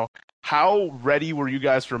 So how ready were you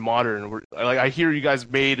guys for Modern? I hear you guys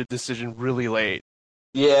made a decision really late.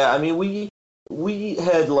 Yeah, I mean, we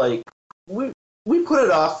had like we put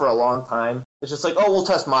it off for a long time. It's just like, oh, we'll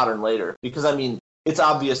test modern later because I mean, it's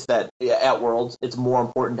obvious that at Worlds it's more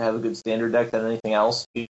important to have a good standard deck than anything else.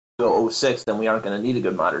 If you go 06, then we aren't going to need a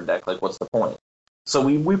good modern deck. Like, what's the point? So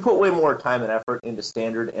we put way more time and effort into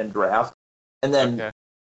standard and draft, and then Okay.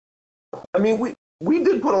 I mean we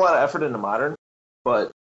did put a lot of effort into modern,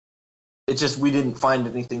 but it's just we didn't find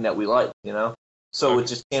anything that we liked, you know. So it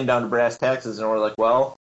just came down to brass taxes, and we're like,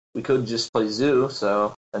 well, we could just play Zoo,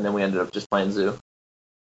 so and then we ended up just playing Zoo.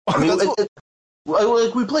 I mean,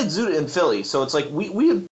 like we played Zoo in Philly, so it's like we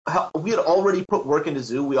had already put work into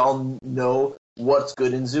Zoo. We all know what's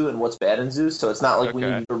good in Zoo and what's bad in Zoo, so it's not like we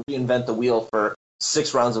need to reinvent the wheel for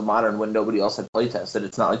 6 rounds of Modern when nobody else had playtested.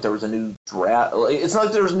 It's not like there was a new draft. It's not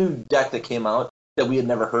like there was a new deck that came out that we had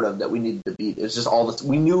never heard of that we needed to beat. It's just all this.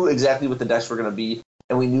 We knew exactly what the decks were going to be,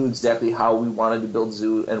 and we knew exactly how we wanted to build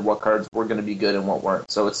Zoo and what cards were going to be good and what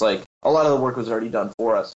weren't. So it's like a lot of the work was already done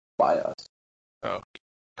for us by us. Oh,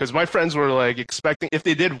 because my friends were like expecting if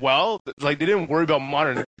they did well, like they didn't worry about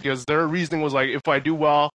modern because their reasoning was like if I do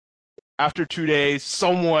well after 2 days,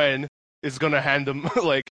 someone is gonna hand them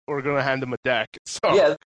like we're gonna hand them a deck. So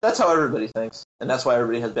yeah, that's how everybody thinks, and that's why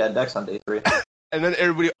everybody has bad decks on day 3. And then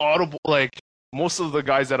everybody audible like most of the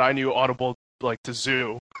guys that I knew audible like to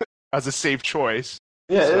Zoo as a safe choice.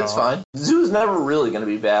 Yeah, So, it's fine. Zoo's never really going to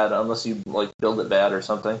be bad unless you like build it bad or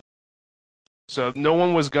something. So no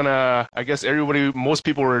one was gonna. I guess most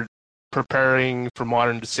people were preparing for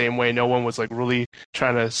modern the same way. No one was like really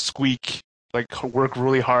trying to work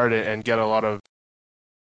really hard and get a lot of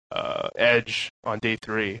edge on day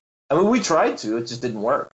 3. I mean, we tried to, it just didn't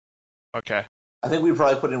work. Okay. I think we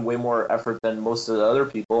probably put in way more effort than most of the other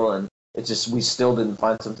people, and it just we still didn't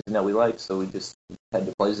find something that we liked, so we just had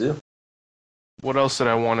to play Zoo. What else did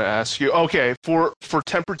I want to ask you? Okay, for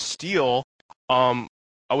Tempered Steel, I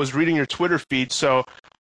was reading your Twitter feed, so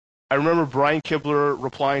I remember Brian Kibler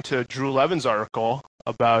replying to Drew Levin's article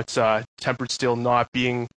about Tempered Steel not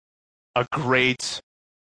being a great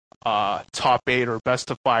top 8 or best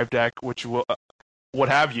of 5 deck, which what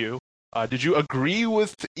have you. Did you agree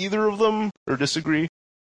with either of them or disagree?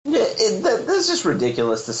 Yeah, that's just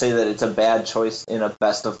ridiculous to say that it's a bad choice in a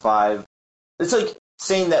best of 5. It's like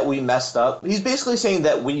saying that we messed up. He's basically saying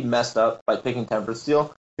that we messed up by picking Tempered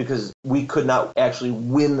Steel because we could not actually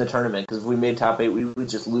win the tournament because if we made top 8, we would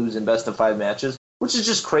just lose in best of 5 matches, which is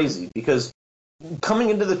just crazy because coming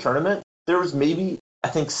into the tournament, there was maybe, I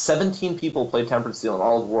think, 17 people played Tempered Steel in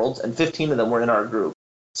all of Worlds, and 15 of them were in our group.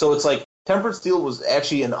 So it's like Tempered Steel was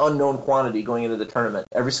actually an unknown quantity going into the tournament.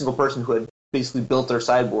 Every single person who had basically built their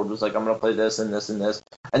sideboard was like, I'm going to play this and this and this,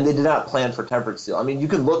 and they did not plan for Tempered Steel. I mean, you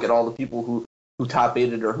can look at all the people who top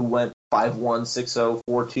 8'd or who went 5-1, 6-0,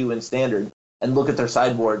 4-2 in Standard, and look at their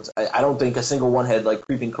sideboards. I don't think a single one had like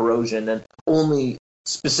Creeping Corrosion, and only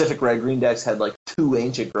specific red-green decks had like 2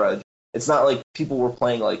 Ancient Grudge. It's not like people were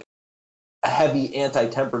playing like heavy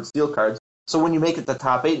anti-Tempered Steel cards. So when you make it the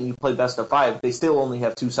top 8 and you play best of 5, they still only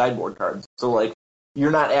have 2 sideboard cards. So like you're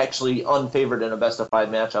not actually unfavored in a best of 5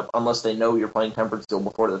 matchup unless they know you're playing Tempered Steel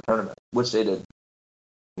before the tournament, which they did.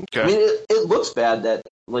 Okay. I mean, it looks bad that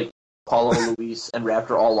like Paulo, Luis, and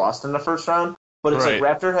Raptor all lost in the first round, but it's like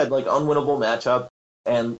Raptor had like unwinnable matchup,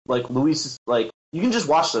 and like Luis is like you can just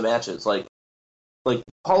watch the matches. Like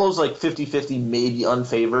Paulo's like 50-50, maybe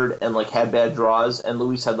unfavored, and like had bad draws, and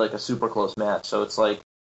Luis had like a super close match. So it's like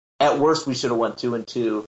at worst we should have went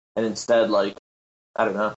 2-2, and instead like I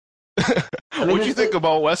don't know. I mean, what do you think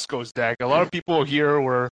about West Coast deck? A lot of people here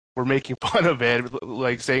were making fun of it,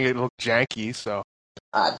 like saying it looked janky. So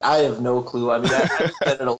I have no clue. I mean, I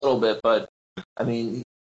said it a little bit, but I mean,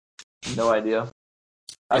 no idea.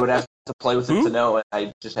 I would have to play with it to know, and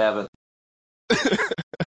I just haven't.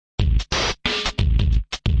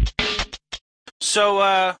 So,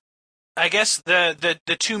 I guess the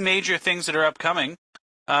 2 major things that are upcoming,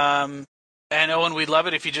 and Owen, we'd love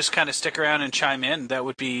it if you just kind of stick around and chime in. That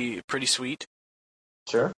would be pretty sweet.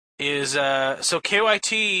 Sure. So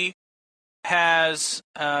KYT has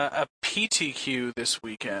a PTQ this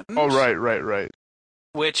weekend. Oh, right.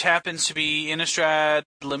 Which happens to be Innistrad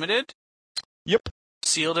Limited? Yep.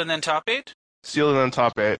 Sealed and then top 8? Sealed and then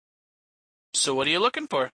top 8. So what are you looking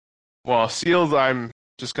for? Well, sealed, I'm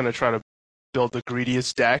just going to try to build the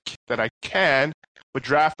greediest deck that I can. But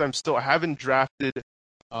draft, I haven't drafted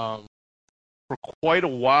for quite a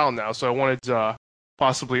while now, so I wanted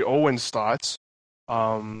possibly Owen's thoughts.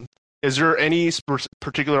 Is there any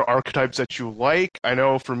particular archetypes that you like? I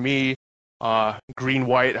know for me,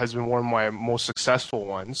 green-white has been one of my most successful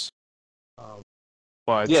ones.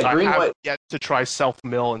 But yeah, I haven't yet to try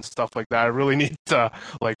self-mill and stuff like that. I really need to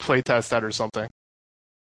like playtest that or something.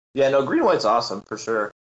 Yeah, no, green-white's awesome, for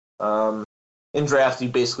sure. In draft, you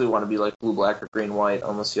basically want to be like blue-black or green-white,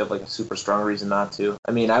 unless you have like a super strong reason not to.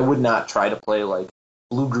 I mean, I would not try to play like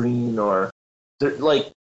blue-green or...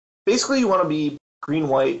 Like, basically you want to be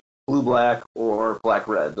green-white, blue-black, or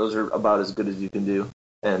black-red. Those are about as good as you can do.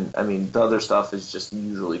 And, I mean, the other stuff is just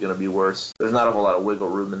usually going to be worse. There's not a whole lot of wiggle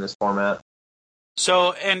room in this format.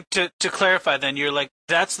 So, and to clarify, then you're like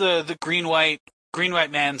that's the green white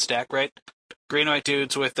man's deck, right? Green white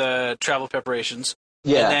dudes with travel preparations.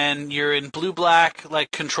 Yeah. And then you're in blue black,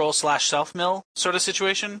 like control / self mill sort of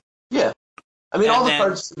situation. Yeah. I mean, And all the then-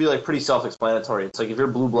 cards should be like pretty self-explanatory. It's like if you're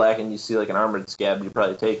blue-black and you see like an Armored Scab, you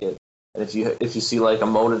probably take it. And if you see like a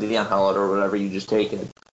Mona the Unhallowed or whatever, you just take it.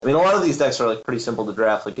 I mean, a lot of these decks are like pretty simple to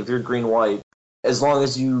draft. Like if you're green-white, as long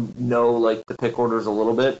as you know like the pick orders a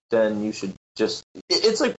little bit, then you should just.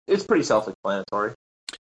 It's pretty self-explanatory.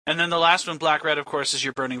 And then the last one, black red, of course, is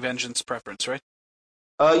your Burning Vengeance preference, right?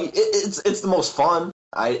 It's the most fun.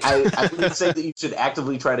 I wouldn't say that you should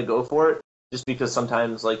actively try to go for it, just because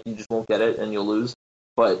sometimes like you just won't get it and you'll lose.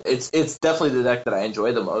 But it's definitely the deck that I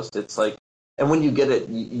enjoy the most. It's like, and when you get it,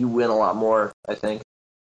 you win a lot more, I think.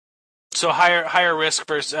 So higher risk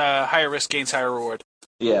versus higher risk gains higher reward.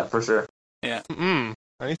 Yeah, for sure. Yeah. I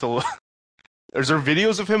need to look. Is there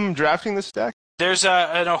videos of him drafting this deck? There's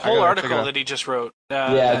a whole gotta article figure out. that he just wrote.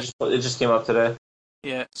 It just came up today.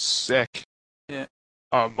 Yeah. Sick. Yeah.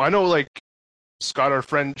 I know, like, Scott, our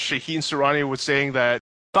friend Shaheen Surani was saying that.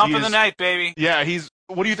 Bump in the night, baby. Yeah,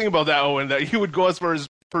 what do you think about that, Owen? That he would go as far as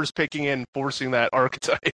first picking and forcing that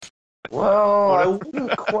archetype? Well, I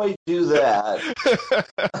wouldn't quite do that.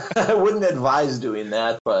 I wouldn't advise doing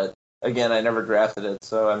that, but again, I never drafted it,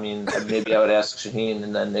 so I mean, maybe I would ask Shaheen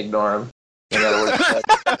and then ignore him. In other words,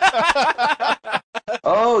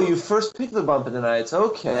 oh, you first picked the bump in the nights.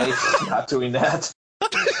 Okay, not doing that.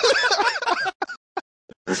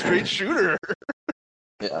 Straight shooter.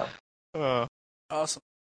 Yeah. Awesome.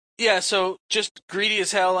 Yeah, so just greedy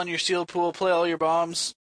as hell on your sealed pool, play all your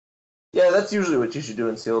bombs. Yeah, that's usually what you should do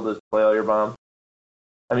in sealed is play all your bomb.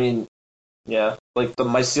 I mean, yeah, like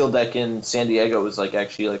my sealed deck in San Diego was like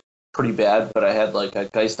actually like pretty bad, but I had like a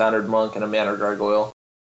Geist Honored Monk and a Mana Gargoyle.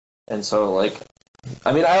 And so, like,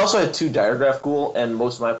 I mean, I also had 2 Diregraph Ghoul, and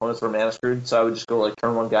most of my opponents were mana screwed, so I would just go, like,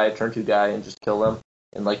 turn 1 guy, turn 2 guy, and just kill them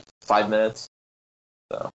in, like, 5 minutes.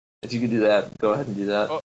 So, if you could do that, go ahead and do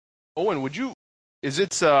that. Owen, is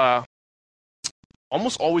it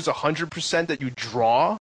almost always 100% that you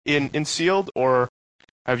draw in sealed, or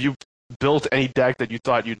have you built any deck that you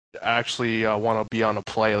thought you'd actually want to be on a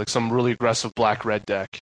play, like some really aggressive black-red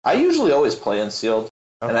deck? I usually always play in sealed.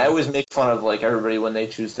 Okay. And I always make fun of like everybody when they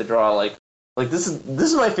choose to draw. Like this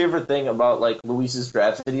is my favorite thing about like Luis's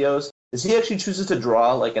draft videos is he actually chooses to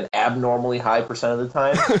draw like an abnormally high percent of the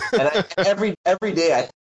time. And every day I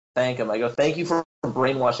thank him. I go, thank you for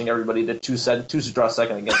brainwashing everybody to choose to draw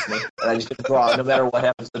second against me, and I just get to draw no matter what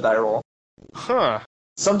happens to die roll. Huh.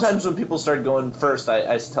 Sometimes when people start going first,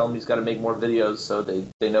 I tell him he's got to make more videos so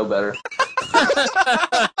they know better.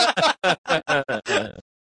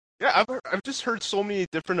 Yeah, I've just heard so many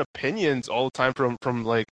different opinions all the time from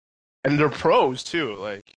like, and they're pros too.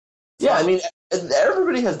 Like, yeah, I mean,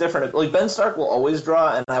 everybody has different. Like Ben Stark will always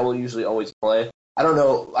draw, and I will usually always play. I don't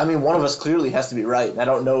know. I mean, one of us clearly has to be right, and I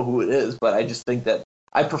don't know who it is, but I just think that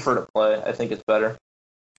I prefer to play. I think it's better.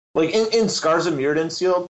 Like in Scars of Mirrodin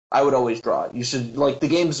Sealed, I would always draw. You should the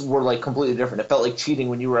games were like completely different. It felt like cheating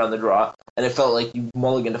when you were on the draw, and it felt like you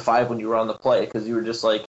mulliganed to 5 when you were on the play because you were just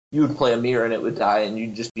like. You would play a mirror and it would die, and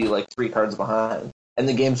you'd just be like 3 cards behind. And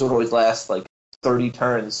the games would always last like 30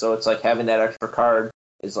 turns, so it's like having that extra card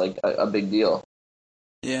is like a big deal.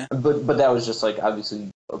 Yeah. But that was just like obviously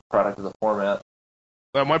a product of the format.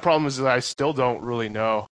 my problem is that I still don't really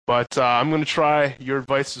know, but I'm going to try your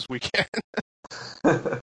advice this weekend.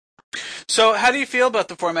 So, how do you feel about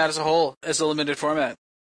the format as a whole, as a limited format?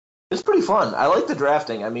 It's pretty fun. I like the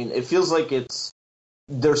drafting. I mean, it feels like you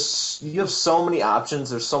have so many options.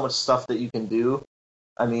 There's so much stuff that you can do.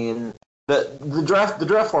 I mean, the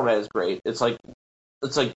draft format is great. It's like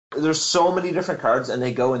there's so many different cards and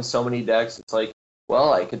they go in so many decks. It's like,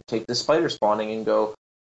 well, I could take the spider spawning and go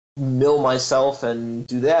mill myself and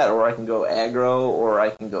do that, or I can go aggro, or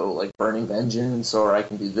I can go like Burning Vengeance, or I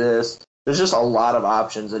can do this. There's just a lot of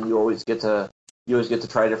options, and you always get to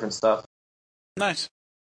try different stuff. Nice.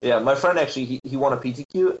 Yeah, my friend actually he won a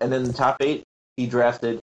PTQ, and in the top 8. He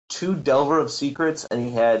drafted 2 Delver of Secrets, and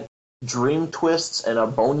he had Dream Twists and a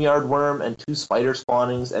Boneyard Worm and 2 Spider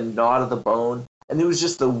Spawnings and Gnawed of the Bone. And it was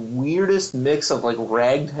just the weirdest mix of like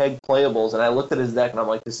ragtag playables. And I looked at his deck and I'm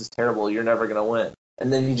like, this is terrible. You're never going to win.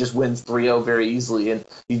 and then he just wins 3-0 very easily, and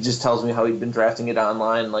he just tells me how he'd been drafting it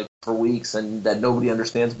online like for weeks, and that nobody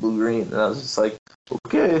understands blue-green, and I was just like,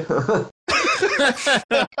 okay.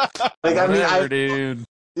 Like, I mean, dude.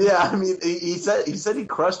 yeah, I mean, he said he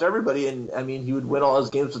crushed everybody, and I mean, he would win all his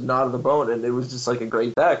games with Nod of the Bone, and it was just like a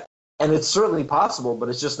great deck, and it's certainly possible, but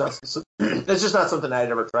it's just not something I had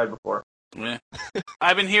ever tried before. Yeah.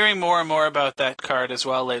 I've been hearing more and more about that card as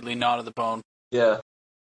well lately, Not of the Bone. Yeah.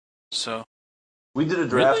 So We did a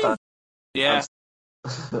draft really? Yeah.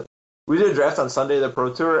 We did a draft on Sunday of the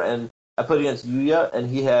Pro Tour, and I played against Yuya, and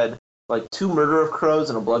he had like 2 Murder of Crows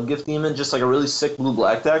and a Blood Gift Demon, just like a really sick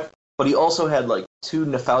blue-black deck. But he also had like 2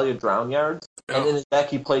 Nephalia Drown Yards, and in his deck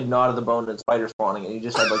he played Gnawed of the Bone and Spider Spawning, and he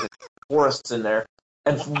just had like forests in there.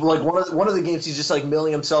 And like one of the games he's just like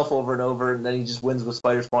milling himself over and over, and then he just wins with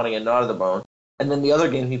Spider Spawning and Gnawed of the Bone. And then the other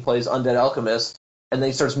game he plays Undead Alchemist, and then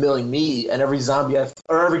he starts milling me, and every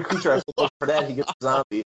creature I flip for that he gets a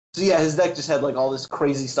zombie. So yeah, his deck just had like all this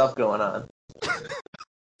crazy stuff going on.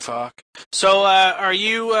 Fuck. So are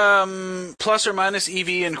you plus or minus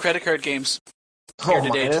EV and credit card games? Oh,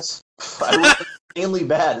 minus? I was insanely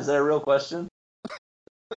bad. Is that a real question?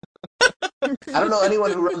 I don't know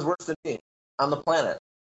anyone who runs worse than me on the planet.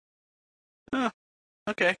 Huh.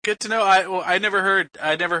 Okay, good to know. I never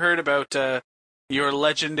heard about your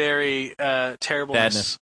legendary terribleness.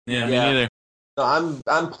 Badness. Yeah, me neither. No,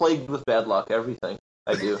 I'm plagued with bad luck. Everything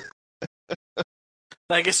I do.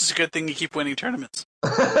 I guess it's a good thing you keep winning tournaments.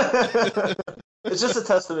 It's just a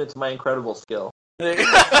testament to my incredible skill. Despite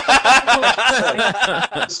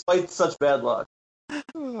such bad luck.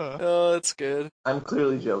 Oh, that's good. I'm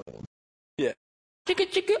clearly joking. Yeah.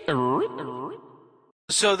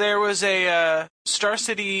 So there was a Star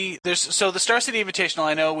City. The Star City Invitational.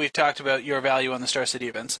 I know we've talked about your value on the Star City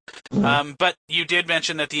events, but you did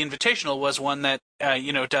mention that the Invitational was one that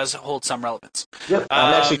does hold some relevance. Yep,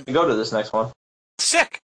 I'm actually going to go to this next one.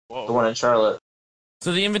 Sick. Whoa. The one in Charlotte.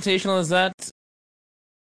 So the Invitational is that?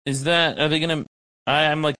 Are they gonna?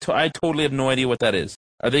 I totally have no idea what that is.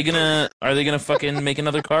 Are they gonna fucking make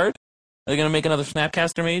another card? Are they gonna make another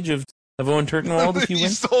Snapcaster Mage of Owen Turtenwald if you win?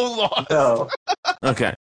 He's so lost. No.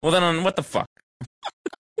 Okay. Well then, what the fuck?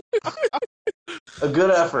 A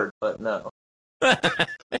good effort, but no.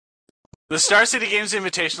 The Star City Games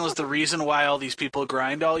Invitational is the reason why all these people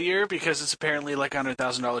grind all year, because it's apparently like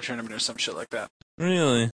 $100,000 tournament or some shit like that.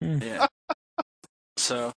 Really? Yeah.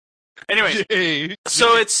 So, anyways, Jay.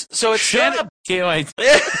 so it's Shut standard. up, KOI.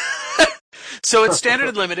 So it's standard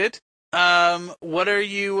and limited. What are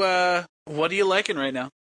you liking right now?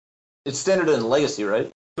 It's standard and legacy, right?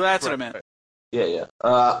 That's what I meant. Yeah.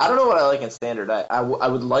 I don't know what I like in standard. I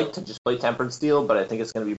would like to just play Tempered Steel, but I think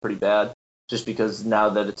it's going to be pretty bad, just because now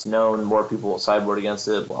that it's known, more people will sideboard against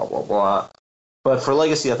it, blah, blah, blah. But for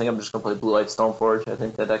legacy, I think I'm just going to play Blue White Stoneforge. I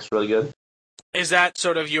think that deck's really good. Is that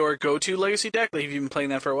sort of your go-to legacy deck? Like, have you been playing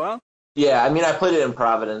that for a while? Yeah, I mean, I played it in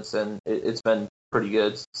Providence, and it's been pretty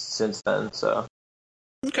good since then, so.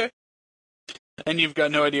 Okay. And you've got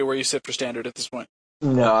no idea where you sit for standard at this point?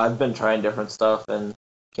 No, I've been trying different stuff, and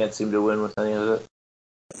can't seem to win with any of it.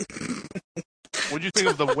 What'd you think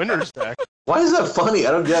of the winner's deck? Why is that funny?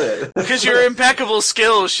 I don't get it. Because your impeccable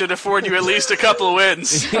skills should afford you at least a couple of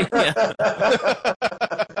wins.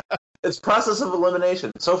 It's process of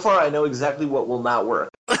elimination. So far, I know exactly what will not work.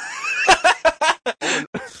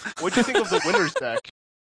 What'd you think of the winner's deck?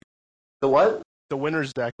 The what? The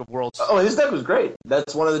winner's deck of Worlds. Oh, his deck was great.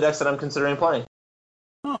 That's one of the decks that I'm considering playing.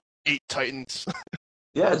 8 Titans.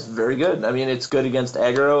 Yeah, it's very good. I mean, it's good against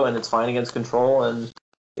aggro, and it's fine against control, and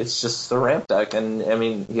it's just a ramp deck, and, I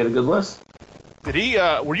mean, he had a good list. Did he,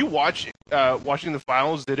 were you watching the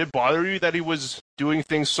finals? Did it bother you that he was doing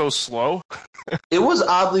things so slow? It was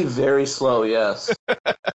oddly very slow, yes.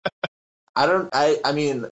 I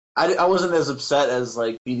mean, I wasn't as upset as,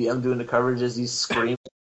 like, BDM doing the coverage as he's screaming.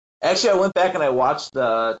 Actually, I went back and I watched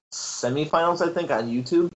the semifinals, I think, on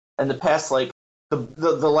YouTube, and the past, like,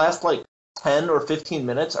 the last, like, 10 or 15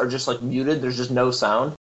 minutes are just, like, muted. There's just no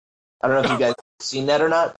sound. I don't know if you guys have seen that or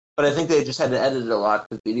not, but I think they just had to edit it a lot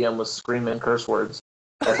because BDM was screaming curse words.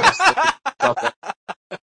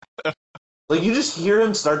 Like, you just hear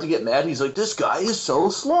him start to get mad. He's like, this guy is so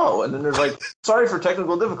slow. And then there's like, sorry for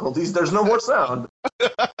technical difficulties. There's no more sound.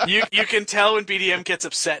 You can tell when BDM gets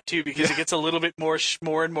upset, too, because it gets a little bit more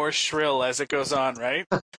and more shrill as it goes on, right?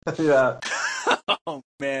 Yeah. Oh,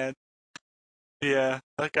 man. Yeah,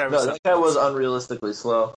 that guy was unrealistically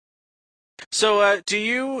slow. So, do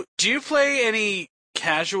you play any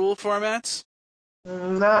casual formats?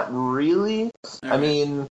 Not really. I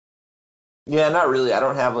mean, yeah, not really. I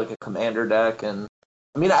don't have like a commander deck, and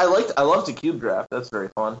I mean, I love to cube draft. That's very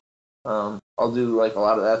fun. I'll do like a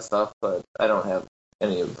lot of that stuff, but I don't have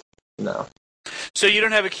any of no. So you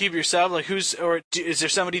don't have a cube yourself? Like is there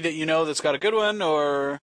somebody that you know that's got a good one,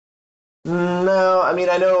 or? No, I mean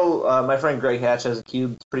I know my friend Greg Hatch has a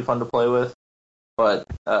cube. It's pretty fun to play with, but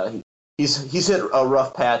he's hit a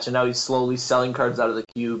rough patch, and now he's slowly selling cards out of the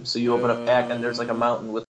cube. So you open a pack, and there's like a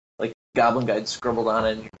mountain with like Goblin Guide scribbled on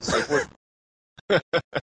it. And it's like, what?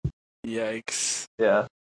 Yikes! Yeah,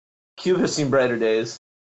 cube has seen brighter days.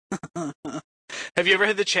 Have you ever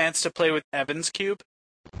had the chance to play with Evan's cube?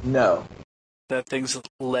 No. That thing's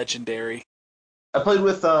legendary. I played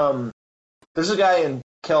with there's a guy in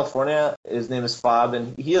California. His name is Fob,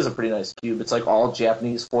 and he has a pretty nice cube. It's like all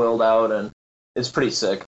Japanese foiled out, and it's pretty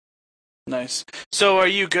sick. Nice. So, are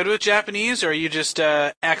you good with Japanese, or are you just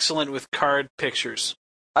excellent with card pictures?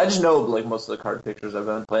 I just know like most of the card pictures. I've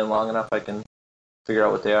been playing long enough. I can figure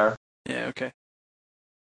out what they are. Yeah. Okay.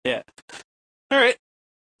 Yeah. All right.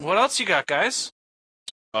 What else you got, guys?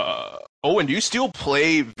 Owen, do you still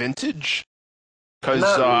play Vintage? Because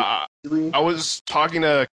Really. I was talking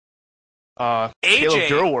to AJ, Caleb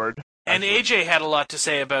Durward. And AJ had a lot to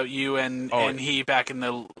say about you and he back in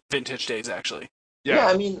the Vintage days, actually. Yeah,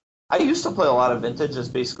 I mean, I used to play a lot of Vintage. That's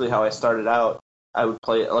basically how I started out. I would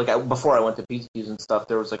play, before I went to PTQs and stuff,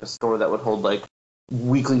 there was like a store that would hold like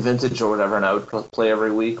weekly Vintage or whatever, and I would play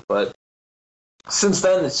every week. But since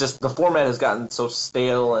then, it's just the format has gotten so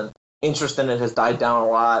stale, and interest in it has died down a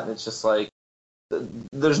lot, and it's just like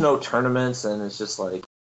there's no tournaments, and it's just like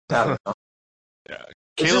I don't know. Yeah,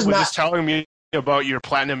 Caleb was just telling me about your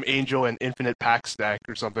Platinum Angel and Infinite Pack stack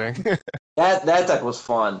or something. That deck was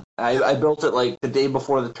fun. I built it like the day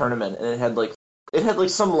before the tournament, and it had like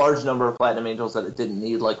some large number of Platinum Angels that it didn't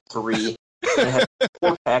need, like 3. And it had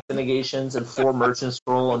 4 Pact Negations and 4 Merchant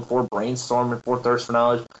Scroll and 4 Brainstorm and 4 Thirst for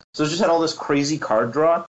Knowledge. So it just had all this crazy card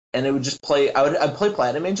draw, and it would just play. I'd play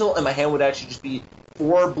Platinum Angel, and my hand would actually just be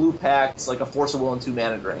 4 blue packs, like a Force of Will and 2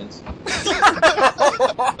 Mana Drains.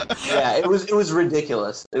 Yeah, it was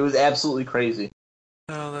ridiculous. It was absolutely crazy.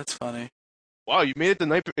 Oh, that's funny. Wow, you made it the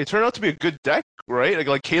night. It turned out to be a good deck, right?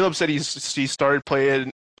 Like Caleb said, he started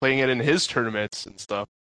playing it in his tournaments and stuff.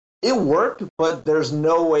 It worked, but there's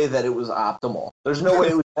no way that it was optimal. There's no way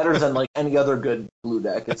it was better than like any other good blue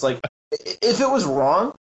deck. It's like if it was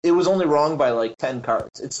wrong, it was only wrong by like 10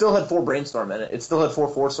 cards. It still had 4 Brainstorm in it. It still had 4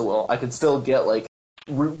 Force of Will. I could still get like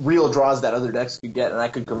real draws that other decks could get, and I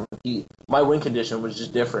could compete. My win condition was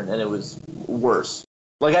just different, and it was worse.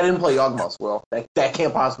 Like I didn't play Yawgmoth's Will. That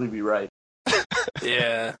can't possibly be right.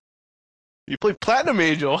 Yeah. You played Platinum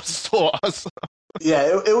Angel. It's so awesome.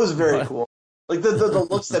 Yeah, it was very cool. Like the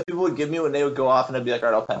looks that people would give me when they would go off, and I'd be like, all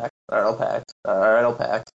right, I'll pack. All right, I'll pack. All right, I'll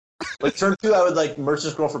pack. Like turn 2, I would like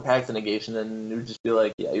Merchant Scroll for Pact Negation, and it would just be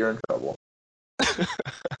like, yeah, you're in trouble.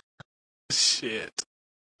 Shit.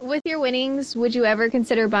 With your winnings, would you ever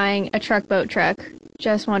consider buying a truck boat truck?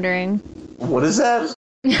 Just wondering. What is that?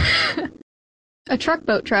 A truck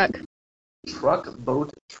boat truck. Truck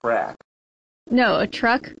boat track. No, a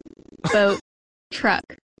truck boat truck.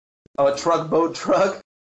 Oh, a truck boat truck?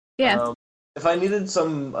 Yeah. If I needed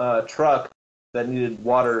some truck that needed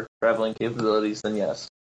water traveling capabilities, then yes.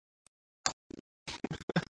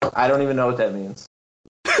 I don't even know what that means.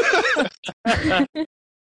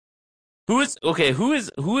 Who is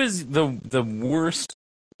the worst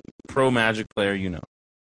pro Magic player you know?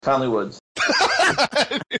 Conley Woods.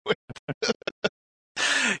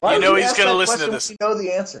 You know he's going to listen to this. You know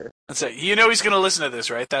the answer. That's it. You know he's going to listen to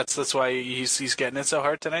this, right? That's why he's getting it so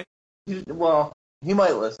hard tonight. Well, he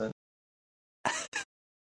might listen.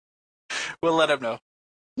 We'll let him know.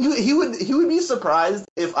 He would be surprised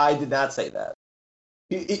if I did not say that.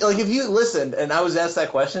 Like if he listened and I was asked that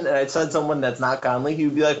question and I'd said someone that's not Conley, he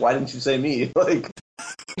would be like, "Why didn't you say me?" Like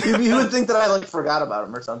he would think that I like forgot about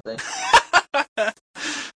him or something.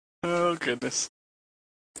 Oh goodness.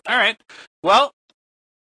 All right. Well,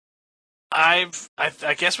 I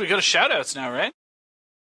guess we go to shoutouts now, right?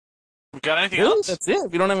 We got anything else? That's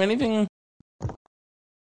it. We don't have anything.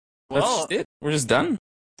 That's just it. We're just done.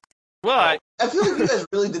 Well, I feel like you guys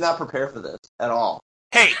really did not prepare for this at all.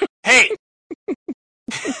 Hey!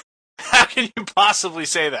 How can you possibly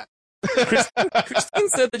say that? Christine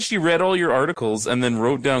said that she read all your articles and then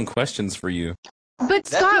wrote down questions for you. But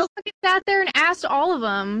Scott fucking sat there and asked all of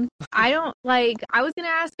them. I was going to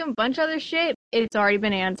ask him a bunch of other shit. It's already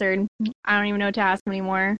been answered. I don't even know what to ask him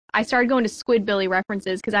anymore. I started going to Squidbilly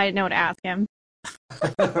references because I didn't know what to ask him.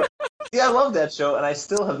 Yeah, I love that show, and I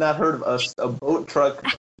still have not heard of a boat truck.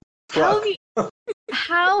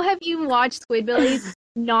 How have you watched Squidbillies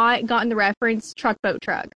not gotten the reference truck boat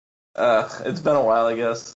truck? It's been a while, I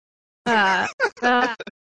guess.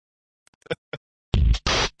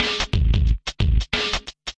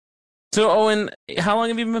 So, Owen, how long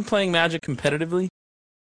have you been playing Magic competitively?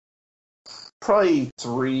 Probably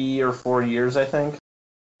 3 or 4 years, I think.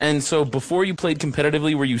 And so, before you played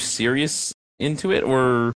competitively, were you serious into it,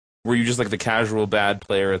 or were you just like the casual bad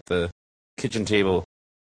player at the kitchen table?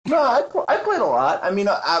 No, I played a lot. I mean,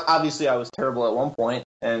 obviously I was terrible at one point,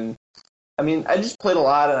 and I mean, I just played a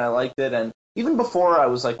lot and I liked it. And even before I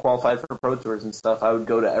was like qualified for Pro Tours and stuff, I would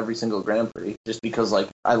go to every single Grand Prix just because like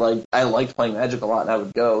I liked playing Magic a lot, and I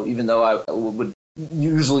would go even though I would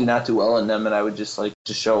usually not do well in them, and I would just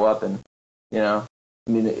show up and I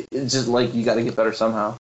mean, it's just like you got to get better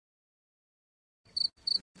somehow.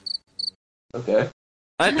 Okay.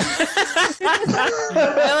 I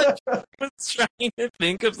was trying to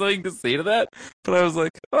think of something to say to that, but I was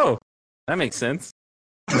like, oh, that makes sense.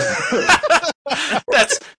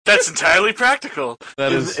 That's entirely practical.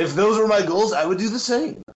 If those were my goals, I would do the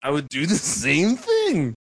same. I would do the same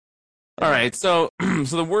thing. All right, so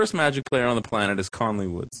the worst Magic player on the planet is Conley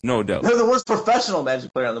Woods, no doubt. They're the worst professional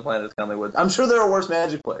Magic player on the planet is Conley Woods. I'm sure there are worse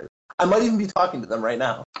Magic players. I might even be talking to them right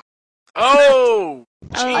now. Oh,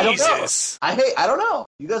 I don't know. Jesus! I don't know.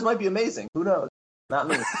 You guys might be amazing. Who knows? Not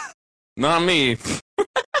me. Not me.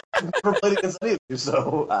 Never played against any of you,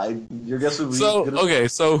 so your guess would be So good as okay,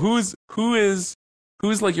 so who's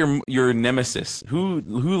like your nemesis?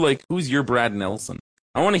 Who's your Brad Nelson?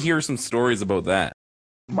 I want to hear some stories about that.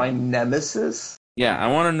 my nemesis. Yeah, I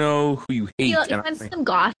want to know who you hate. You want some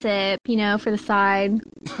gossip, for the side.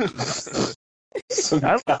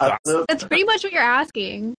 That's pretty much what you're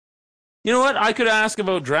asking. You know what? I could ask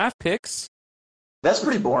about draft picks. That's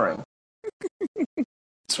pretty boring.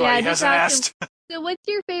 That's why he hasn't asked. So, what's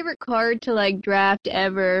your favorite card to draft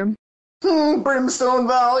ever? Brimstone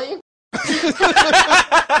Valley.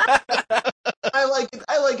 I like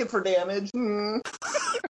it for damage. I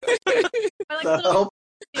like little...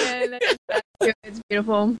 Yeah, that's good. It's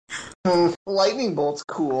beautiful. Lightning Bolt's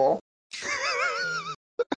cool.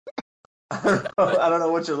 I don't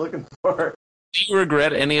know what you're looking for. Do you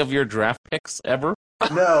regret any of your draft picks ever?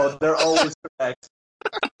 No, they're always correct.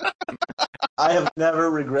 I have never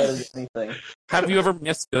regretted anything. Have you ever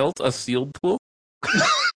misbuilt a sealed pool?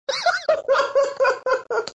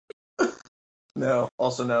 No.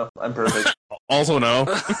 Also no. I'm perfect. Also no.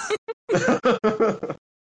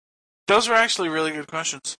 Those were actually really good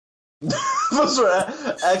questions. Those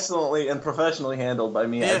were excellently and professionally handled by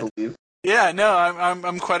me, I believe. Yeah, no,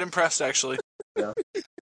 I'm quite impressed actually. Yeah.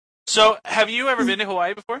 So, have you ever been to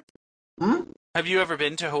Hawaii before? Hmm? Have you ever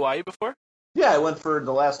been to Hawaii before? Yeah, I went for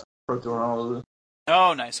the last Pro Tour in Honolulu.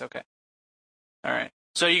 Oh, nice. Okay. All right.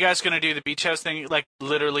 So, you guys gonna do the beach house thing, like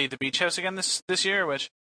literally the beach house again this year, or which?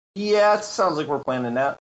 Yeah, it sounds like we're planning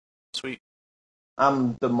that. Sweet.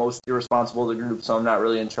 I'm the most irresponsible of the group, so I'm not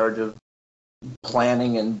really in charge of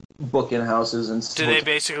planning and booking houses and stuff. Do they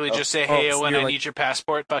basically just say, "Hey, Owen, I need your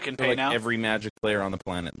passport. Fucking pay now"? Every Magic player on the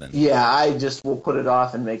planet, then. Yeah, I just will put it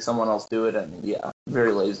off and make someone else do it, and yeah,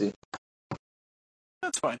 very lazy.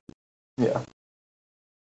 That's fine. Yeah.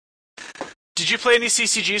 Did you play any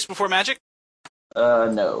CCGs before Magic?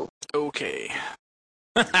 No. Okay.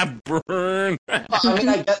 Burn. I mean,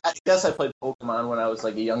 I guess I played Pokemon when I was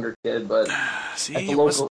like a younger kid, but See, at the it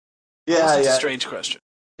local. was a strange question.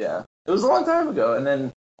 Yeah, it was a long time ago, and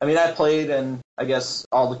then I mean, I played, and I guess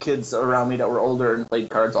all the kids around me that were older and played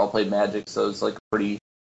cards all played Magic, so it's like a pretty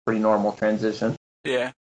normal transition.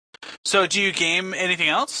 Yeah. So, do you game anything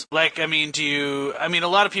else? Like, I mean, a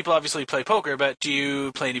lot of people obviously play poker, but do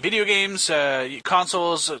you play any video games,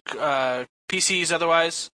 consoles, PCs,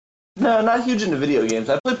 otherwise? No, not huge into video games.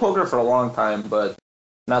 I played poker for a long time, but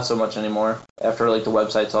not so much anymore. After like the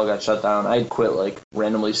websites all got shut down, I had quit like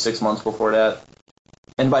randomly 6 months before that.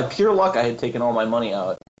 And by pure luck, I had taken all my money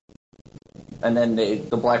out. And then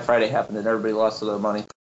the Black Friday happened, and everybody lost all their money.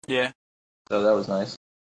 Yeah. So that was nice.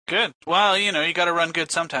 Good. Well, you got to run good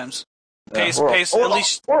sometimes. Pays or at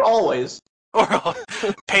least, or always. or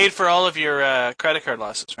paid for all of your credit card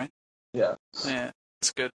losses, right? Yeah. Yeah,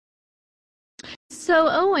 that's good. So,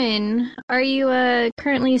 Owen, are you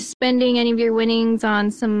currently spending any of your winnings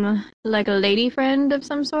on some, like a lady friend of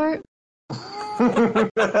some sort? No.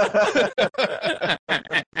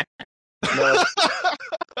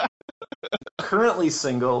 Currently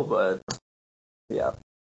single, but yeah.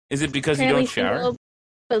 Is it because Currently you don't shower? single,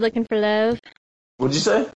 but looking for love. What'd you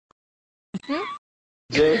say?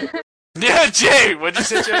 Jay? Yeah, Jay. What'd you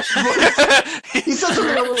say, Jay? He said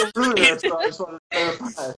something a little rude there, so I just wanted to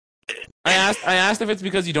clarify. I asked if it's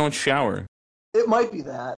because you don't shower. It might be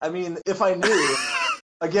that. I mean, if I knew,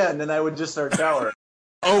 again, then I would just start showering.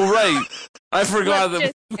 Oh, right. I forgot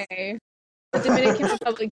Let's that. just say, the Dominican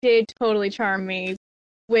Republic did totally charm me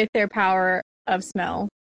with their power of smell.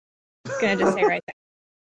 Gonna just say right there.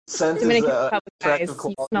 Scent is Dominican Republic guys, attractive you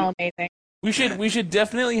quality. smell amazing. We should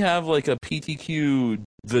definitely have like a PTQ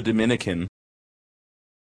the Dominican,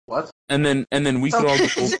 What? and then we could all go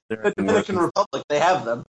over there. The and work. Dominican Republic, they have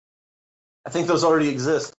them. I think those already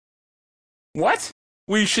exist. What?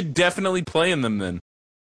 We should definitely play in them then.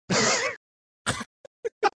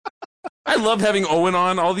 I love having Owen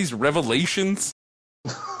on, all these revelations.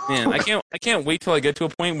 Man, I can't wait till I get to a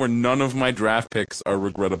point where none of my draft picks are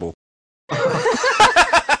regrettable.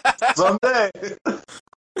 Someday.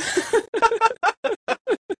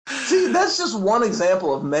 See, that's just one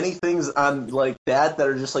example of many things on like that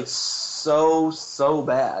are just like so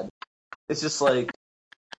bad. It's just like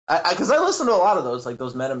because I listen to a lot of those, like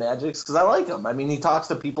those Meta Magics, because I like them. I mean, he talks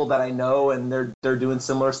to people that I know, and they're doing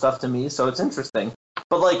similar stuff to me, so it's interesting.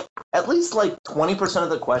 But like, at least like 20% of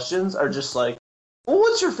the questions are just like, well,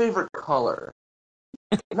 what's your favorite color?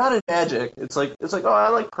 Not in Magic. It's like, oh, I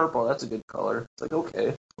like purple. That's a good color. It's like,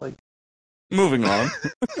 okay, like, moving on.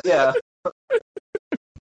 yeah,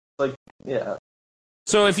 like, yeah.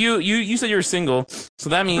 So if you said you're single, so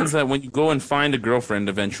that means that when you go and find a girlfriend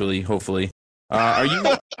eventually, hopefully, are you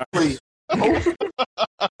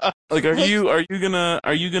like are you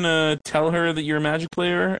gonna tell her that you're a Magic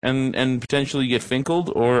player and potentially get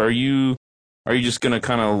finkled, or are you just gonna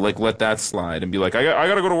kind of like let that slide and be like, I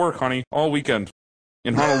gotta go to work, honey, all weekend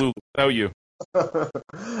in Honolulu without you?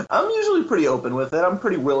 I'm usually pretty open with it. I'm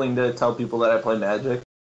pretty willing to tell people that I play Magic.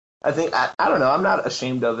 I think I don't know. I'm not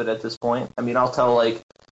ashamed of it at this point. I mean, I'll tell like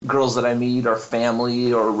girls that I meet or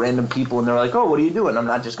family or random people, and they're like, "Oh, what are you doing?" I'm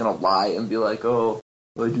not just gonna lie and be like, "Oh,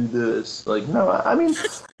 I do this." Like, no. I mean,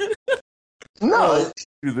 no.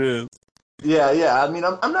 Do this. Yeah. I mean,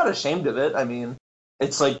 I'm not ashamed of it. I mean,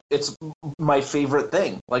 it's like it's my favorite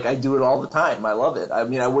thing. Like, I do it all the time. I love it. I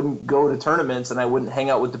mean, I wouldn't go to tournaments and I wouldn't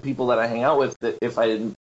hang out with the people that I hang out with if I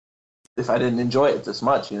didn't enjoy it this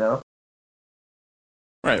much. You know.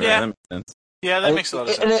 Right, Yeah. that makes sense. Yeah, that makes a lot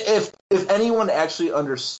of sense. And if anyone actually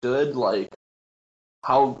understood like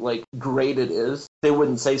how like great it is, they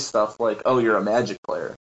wouldn't say stuff like, "Oh, you're a Magic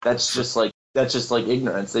player." That's just like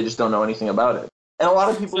ignorance. They just don't know anything about it. And a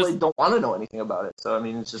lot of people they don't want to know anything about it. So I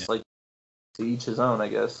mean, it's just like to each his own, I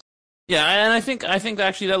guess. Yeah, and I think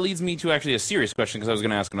actually that leads me to actually a serious question, because I was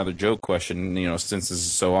going to ask another joke question, since this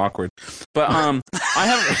is so awkward. But I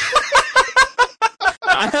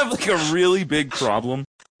have like a really big problem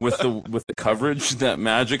with the coverage that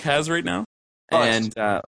Magic has right now, and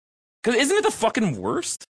because isn't it the fucking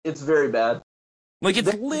worst? It's very bad. Like,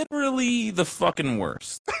 it's literally the fucking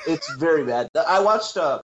worst. It's very bad. I watched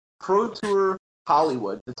Pro Tour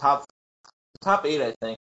Hollywood, the top 8, I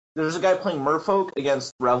think. There's a guy playing Merfolk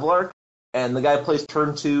against Revlark, and the guy plays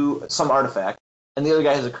turn 2 some artifact, and the other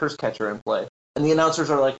guy has a Curse Catcher in play. And the announcers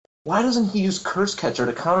are like, "Why doesn't he use Curse Catcher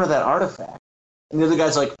to counter that artifact?" And the other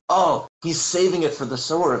guy's like, "Oh, he's saving it for the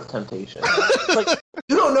Sower of Temptation." It's like,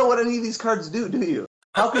 you don't know what any of these cards do you?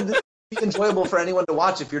 How could this be enjoyable for anyone to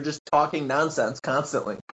watch if you're just talking nonsense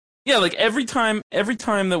constantly? Yeah, like every time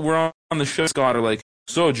that we're on the show, Scott are like,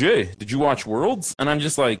 "So Jay, did you watch Worlds?" And I'm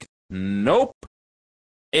just like, "Nope."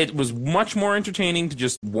 It was much more entertaining to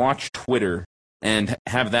just watch Twitter and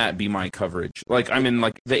have that be my coverage. Like, I'm in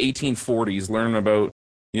like the 1840s, learning about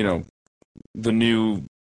the new,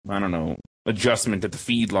 I don't know, adjustment at the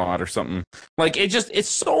feedlot or something. Like, it's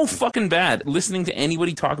so fucking bad listening to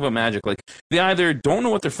anybody talk about Magic. Like, they either don't know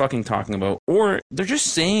what they're fucking talking about, or they're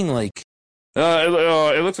just saying like,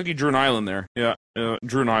 it looks like you drew an island there. Yeah,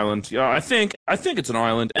 drew an island. Yeah, I think it's an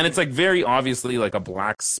island, and it's like very obviously like a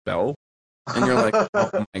black spell, and you're like,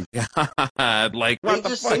 oh my god, like they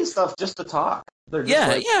just say stuff just to talk. They're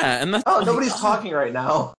just and that's nobody's talking right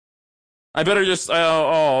now. I better just,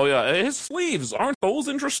 his sleeves, aren't those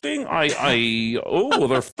interesting? Oh,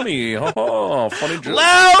 they're funny. Oh, funny joke.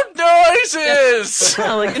 Loud noises!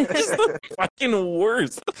 Yeah, like, it's the fucking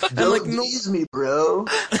worst. Don't tease me, bro.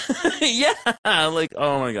 Yeah, like,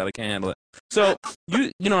 oh my god, I can't handle it. So,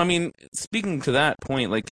 I mean, speaking to that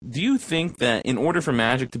point, like, do you think that in order for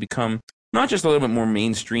Magic to become not just a little bit more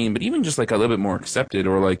mainstream, but even just like a little bit more accepted,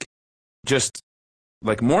 or like, just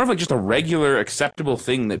like more of like just a regular acceptable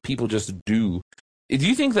thing that people just do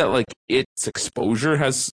you think that like its exposure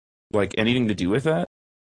has like anything to do with that?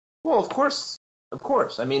 Well, of course.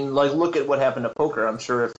 I mean, like, look at what happened to poker. I'm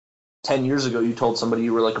sure if 10 years ago you told somebody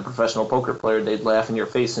you were like a professional poker player, they'd laugh in your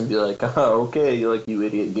face and be like, "Oh, okay, you're like, you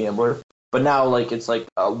idiot gambler." But now, like, it's like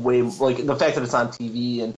a way, like, the fact that it's on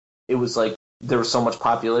TV and it was like there was so much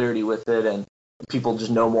popularity with it and people just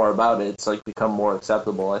know more about it, it's like become more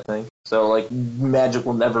acceptable, I think. So like Magic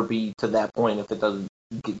will never be to that point if it doesn't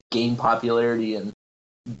gain popularity and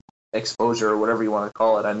exposure or whatever you want to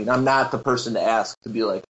call it. I mean, I'm not the person to ask to be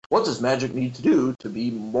like, what does Magic need to do to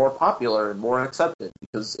be more popular and more accepted?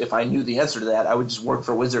 Because if I knew the answer to that, I would just work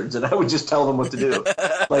for Wizards and I would just tell them what to do.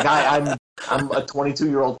 Like I'm a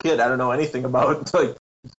 22-year-old kid. I don't know anything about like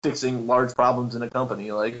fixing large problems in a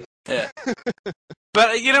company. Like, yeah. But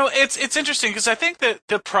it's interesting because I think that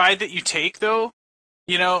the pride that you take, though,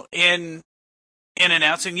 in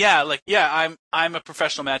announcing, I'm a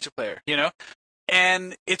professional Magic player,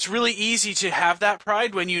 And it's really easy to have that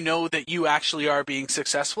pride when you know that you actually are being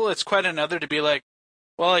successful. It's quite another to be like,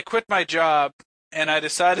 well, I quit my job and I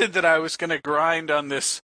decided that I was going to grind on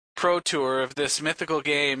this pro tour of this mythical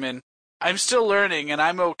game, and I'm still learning and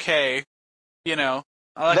I'm okay,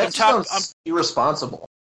 that sounds irresponsible.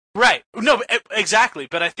 Right. No, exactly.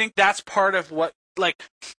 But I think that's part of what,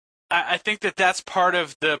 I think that's part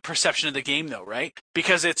of the perception of the game, though, right?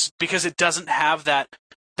 Because it doesn't have that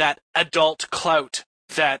adult clout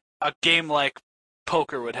that a game like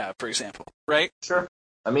poker would have, for example, right? Sure.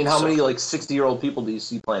 I mean, how many 60-year-old people do you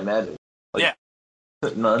see playing Magic? Yeah.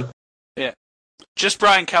 None. Yeah. Just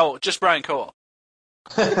Brian Cowell.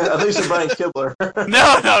 I thought you said Brian Kibler.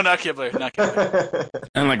 No, not Kibler.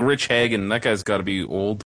 And Rich Hagen, that guy's got to be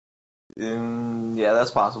old. Yeah,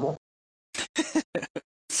 that's possible.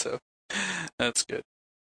 So, that's good.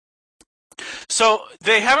 So,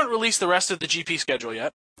 they haven't released the rest of the GP schedule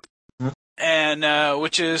yet, and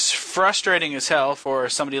which is frustrating as hell for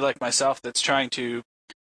somebody like myself that's trying to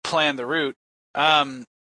plan the route.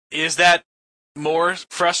 Is that more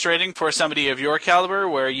frustrating for somebody of your caliber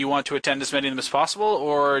where you want to attend as many of them as possible,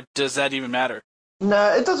 or does that even matter?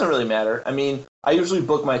 No, it doesn't really matter. I mean, I usually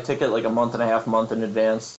book my ticket a month in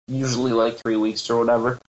advance, usually 3 weeks or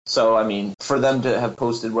whatever. So, I mean, for them to have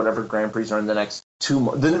posted whatever Grand Prix are in the next 2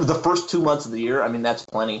 months, the first 2 months of the year, I mean, that's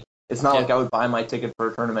plenty. It's not like I would buy my ticket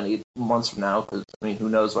for a tournament 8 months from now, because, I mean, who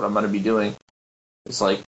knows what I'm going to be doing. It's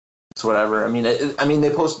it's whatever. I mean, they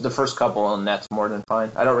posted the first couple, and that's more than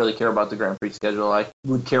fine. I don't really care about the Grand Prix schedule. I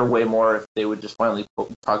would care way more if they would just finally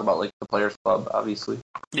talk about, the Players Club, obviously.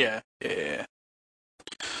 Yeah.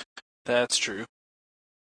 That's true.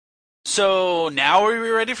 So, now are we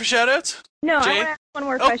ready for shoutouts? No, Jay? I want to ask one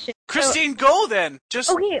more question. Christine, go then.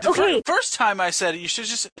 Okay. First time I said it, you should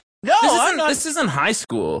just... No, This isn't high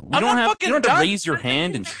school. You I'm don't not have fucking you don't have done. to raise your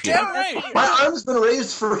hand and shit. Damn right. My arm's been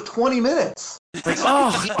raised for 20 minutes. Pick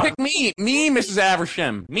me, Mrs.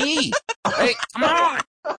 Aversham, me. Hey, come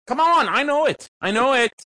on, I know it.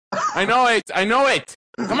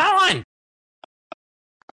 Come on.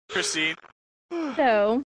 Christine.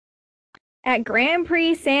 So, at Grand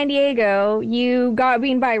Prix San Diego, you got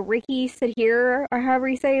beaten by Ricky Sahir, or however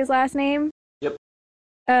you say his last name. Yep.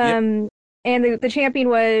 And the champion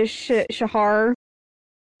was Shahar.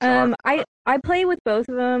 I play with both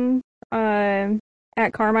of them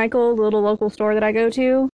at Carmichael, the little local store that I go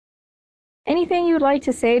to. Anything you would like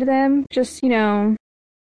to say to them? Just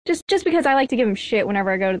because I like to give them shit whenever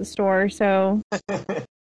I go to the store. So,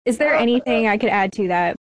 is there anything I could add to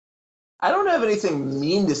that? I don't have anything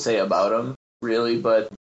mean to say about them, really,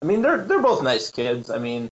 but I mean they're both nice kids. I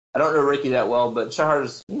mean, I don't know Ricky that well, but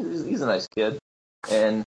Shahar's he's a nice kid,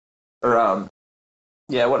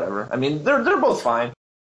 whatever. I mean, they're both fine.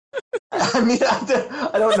 I mean,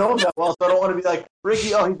 I don't know him that well, so I don't want to be like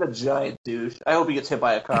Ricky. Oh, he's a giant douche. I hope he gets hit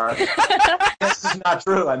by a car. That's just not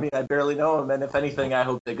true. I mean, I barely know him, and if anything, I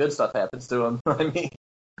hope that good stuff happens to him. I mean,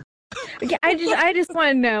 I just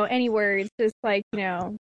want to know any words, just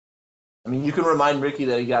I mean, you can remind Ricky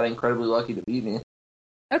that he got incredibly lucky to beat me.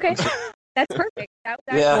 Okay, that's perfect.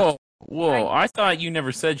 Yeah. Whoa! I thought you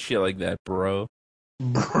never said shit like that, bro.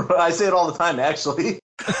 I say it all the time, actually.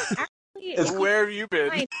 Where have you been?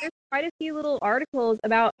 There's quite a few little articles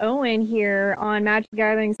about Owen here on Magic the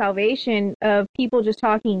Gathering Salvation of people just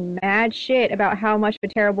talking mad shit about how much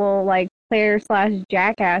of a terrible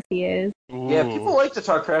player/jackass he is. Yeah, people like to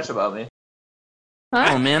talk trash about me.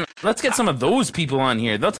 Huh? Oh man, let's get some of those people on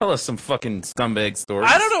here. They'll tell us some fucking scumbag stories.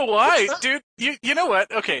 I don't know why, dude. You know what?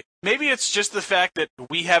 Okay, maybe it's just the fact that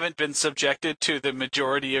we haven't been subjected to the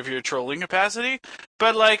majority of your trolling capacity,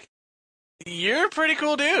 but you're a pretty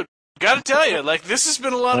cool dude. Gotta tell you, this has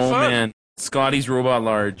been a lot of fun. Oh man, Scotty's Robot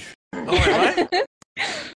Large. Oh, am I?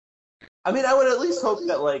 I mean, I would at least hope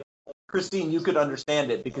that, Christine, you could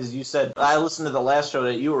understand it, because you said, I listened to the last show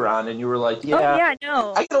that you were on, and you were like, Oh, yeah,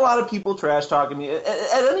 no. I get a lot of people trash talking me. At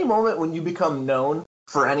any moment when you become known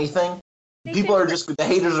for anything, the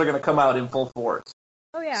haters are going to come out in full force.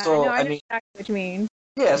 Oh, yeah, So, I know exactly what you mean.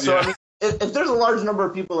 Yeah, so, I mean, if there's a large number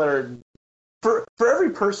of people that are, for every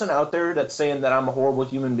person out there that's saying that I'm a horrible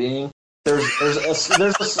human being, there's a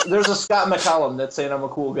Scott McCallum that's saying I'm a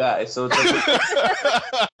cool guy. So it's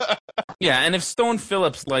Yeah, and if Stone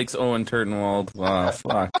Phillips likes Owen Turtenwald,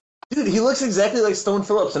 fuck. Dude, he looks exactly like Stone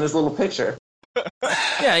Phillips in his little picture.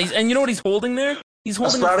 Yeah, and you know what he's holding there? He's A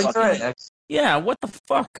holding sprouting fucking... Tyrannosaurus. Yeah, what the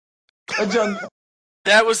fuck? A jungle.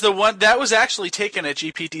 That was the one that was actually taken at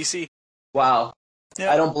GPTC. Wow.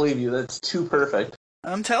 Yeah. I don't believe you. That's too perfect.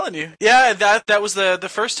 I'm telling you. Yeah, that was the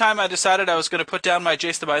first time I decided I was going to put down my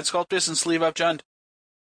Jace the Mind Sculptors and sleeve up Jund.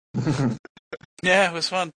 Yeah, it was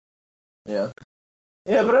fun. Yeah.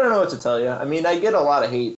 Yeah, but I don't know what to tell you. I mean, I get a lot of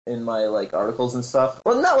hate in my articles and stuff.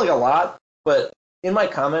 Well, not a lot, but in my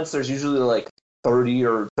comments, there's usually 30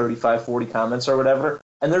 or 35, 40 comments or whatever,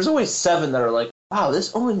 and there's always 7 that are like, "Wow,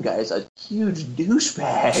 this Owen guy is a huge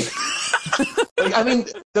douchebag." I mean,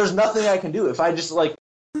 there's nothing I can do if I just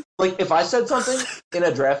if I said something in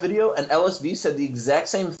a draft video and LSV said the exact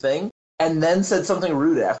same thing and then said something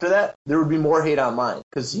rude after that, there would be more hate on mine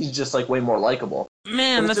because he's just way more likable.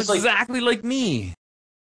 Man, that's exactly like me.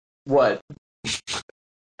 What?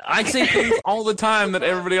 I say things all the time that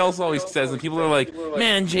everybody else always says, and people are like,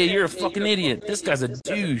 "Man, Jay, you're a fucking idiot. This guy's a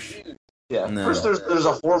douche." Yeah. No. First, there's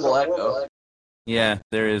a horrible echo. Yeah,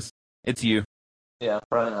 there is. It's you. Yeah,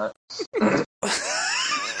 probably not.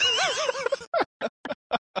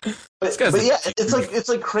 but yeah,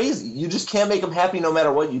 it's crazy. You just can't make them happy no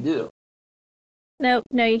matter what you do. Nope,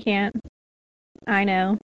 no, you can't. I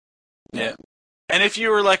know. Yeah. And if you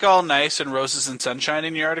were all nice and roses and sunshine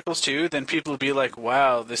in your articles too, then people would be like,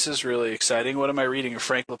 "Wow, this is really exciting. What am I reading? A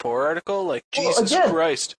Frank Lepore article? Jesus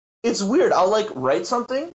Christ!" It's weird. I'll write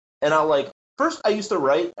something, and I'll first I used to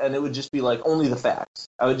write, and it would just be only the facts.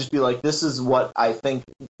 I would just be this is what I think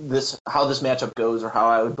how this matchup goes, or how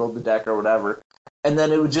I would build the deck, or whatever. And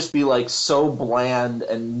then it would just be so bland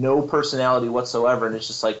and no personality whatsoever, and it's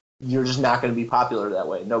just you're just not going to be popular that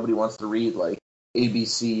way. Nobody wants to read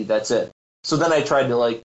ABC. That's it. So then I tried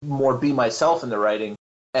to more be myself in the writing,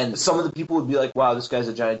 and some of the people would be like, "Wow, this guy's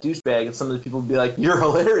a giant douchebag," and some of the people would be like, "You're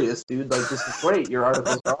hilarious, dude. This is great. Your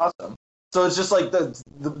articles are awesome." So it's just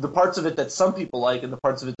the parts of it that some people like and the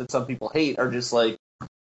parts of it that some people hate are just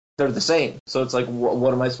they're the same. So it's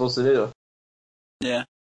what am I supposed to do? Yeah.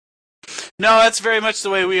 No, that's very much the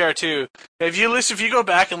way we are too. If you go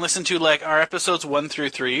back and listen to our episodes 1 through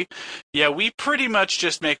 3, yeah, we pretty much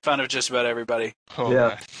just make fun of just about everybody. Oh, yeah.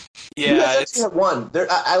 man. Yeah, it's one.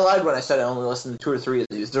 I lied when I said I only listened to 2 or 3 of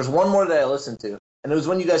these. There's one more that I listened to, and it was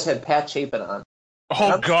when you guys had Pat Chapin on.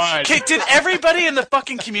 Oh, God. Okay, did everybody in the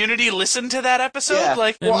fucking community listen to that episode? Yeah.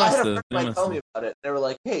 Like, well, I must had a have. friend tell me about it. They were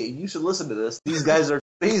like, "Hey, you should listen to this. These guys are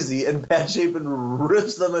crazy," and Pat Chapin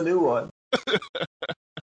rips them a new one.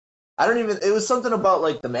 I don't even. It was something about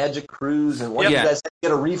like the Magic Cruise and when you guys had to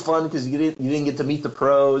get a refund because you didn't get to meet the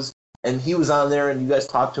pros. And he was on there, and you guys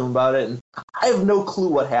talked to him about it. And I have no clue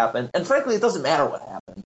what happened. And frankly, it doesn't matter what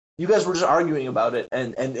happened. You guys were just arguing about it,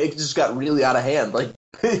 and it just got really out of hand. Like,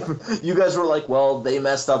 you guys were like, well, they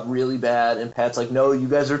messed up really bad. And Pat's like, no, you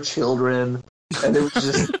guys are children. And it was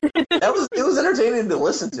just, it was entertaining to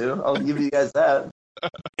listen to. I'll give you guys that.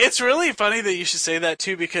 It's really funny that you should say that,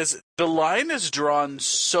 too, because the line is drawn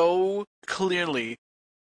so clearly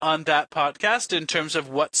on that podcast in terms of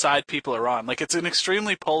what side people are on. Like, it's an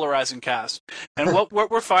extremely polarizing cast. And what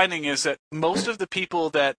we're finding is that most of the people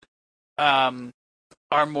that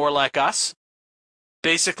are more like us,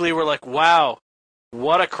 basically we're like, wow,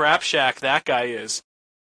 what a crap shack that guy is.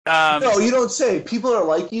 No, you don't say. People are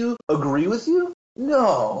like you, agree with you?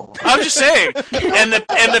 No. I'm just saying. And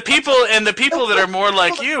the people that are more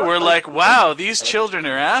like you were like, wow, these children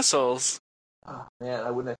are assholes. Oh, man, I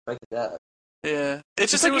wouldn't expect that. Yeah,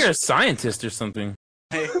 It's just like you're a scientist or something.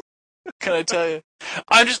 Hey, can I tell you?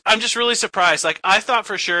 I'm just really surprised. Like, I thought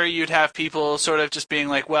for sure you'd have people sort of just being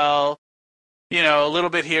like, well, you know, a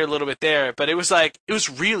little bit here, a little bit there. But it was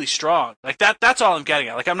really strong. Like that's all I'm getting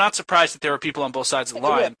at. Like, I'm not surprised that there were people on both sides of the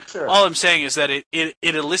line. Yeah, sure. All I'm saying is that it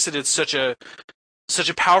elicited such a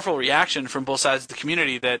powerful reaction from both sides of the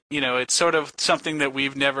community that, you know, it's sort of something that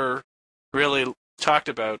we've never really talked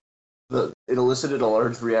about. It elicited a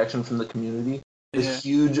large reaction from the community.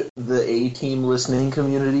 The A-team listening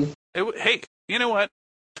community. Hey, you know what?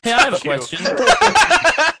 Hey, I have a question.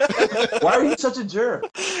 Why are you such a jerk?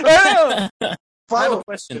 I have a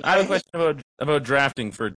question. I have a question about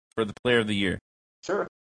drafting for the player of the year. Sure.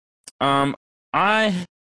 I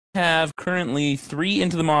have currently 3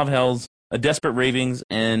 Into the Maw of Hells, a Desperate Ravings,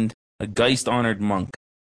 and a Geist Honored Monk.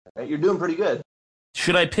 You're doing pretty good.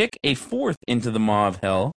 Should I pick a 4th Into the Maw of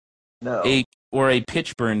Hell? No. Or a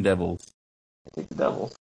Pitchburn Devils? I take the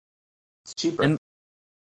Devils. It's cheaper. And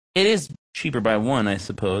it is cheaper by 1, I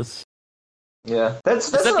suppose. Yeah. Is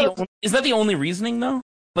that the only reasoning, though?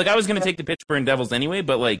 Like, I was going to take the Pitchburn Devils anyway,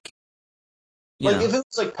 but, like, Like, if it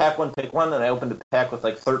was like pack one, pick one, and I opened a pack with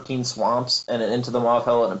like 13 Swamps and an Into the Maw of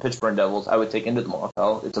Hell and a Pitchburn Devils, I would take Into the Maw of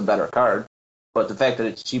Hell. It's a better card. But the fact that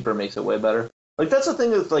it's cheaper makes it way better. Like, that's the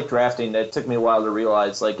thing with like drafting that took me a while to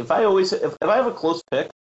realize. Like, if I have a close pick,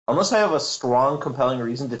 unless I have a strong, compelling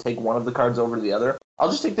reason to take one of the cards over the other, I'll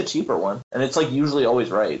just take the cheaper one. And it's like usually always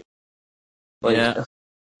right. Like,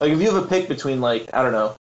 like if you have a pick between like, I don't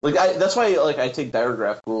know, like that's why like I take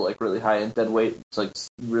Diregraph Pool like really high and Deadweight it's like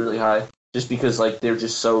really high. Just because like they're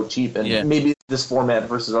just so cheap, and maybe this format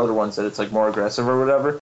versus other ones that it's like more aggressive or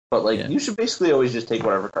whatever. But like you should basically always just take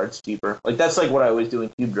whatever card's cheaper. Like that's like what I always do in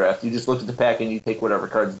Cube Draft. You just look at the pack and you take whatever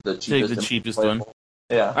card's the cheapest. Take the cheapest one.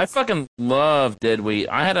 Yeah, I fucking love Deadweight.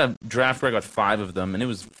 I had a draft where I got 5 of them, and it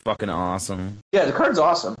was fucking awesome. Yeah, the card's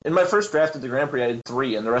awesome. In my first draft at the Grand Prix, I had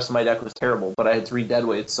 3, and the rest of my deck was terrible. But I had 3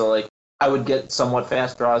 Deadweights, so like I would get somewhat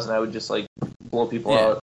fast draws, and I would just like blow people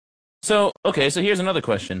out. So here's another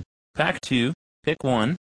question. Pack 2. Pick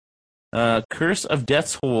 1. Curse of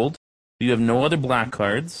Death's Hold. You have no other black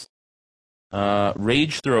cards.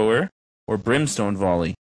 Rage Thrower or Brimstone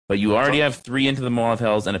Volley. But you already have 3 Into the Maw of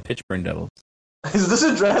Hells and a Pitchburn Devils. Is this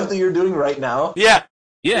a draft that you're doing right now? Yeah.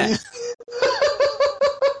 Yeah.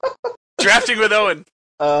 Drafting with Owen.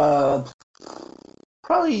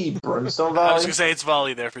 Probably Brimstone Volley. I was going to say it's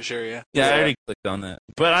Volley there for sure, yeah. Yeah, I already clicked on that.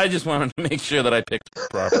 But I just wanted to make sure that I picked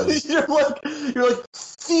properly. You're like,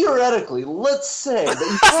 theoretically, let's say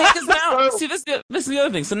that See, this is the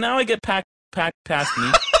other thing. So now I get packed past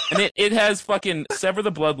me, and it has fucking Sever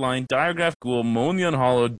the Bloodline, Diregraph Ghoul, Moan the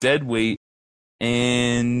Unhallowed, Deadweight,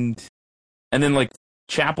 and then like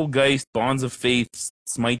Chapel Geist, Bonds of Faith,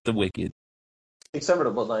 Smite the Wicked. Except for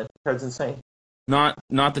the Bloodline. The card's insane. Not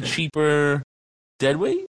the cheaper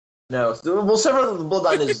Deadweight? No. Well, Sever the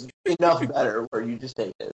Bloodline is enough better where you just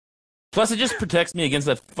take it. Plus, it just protects me against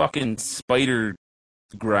that fucking Spider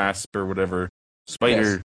Grasp or whatever. Spider.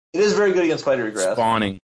 Yes. It is very good against Spider Grasp.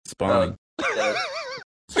 Spawning. Yeah.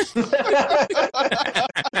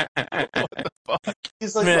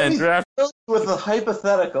 He's like, man, draft with a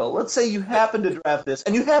hypothetical. Let's say you happen to draft this,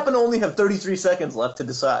 and you happen to only have 33 seconds left to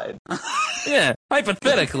decide. Yeah,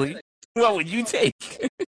 hypothetically, what would you take?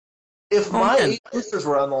 If my 8 boosters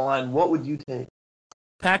were on the line, what would you take?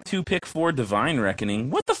 Pack 2, pick 4, Divine Reckoning.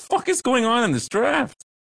 What the fuck is going on in this draft?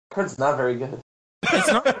 Card's not very good. It's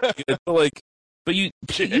not good, but you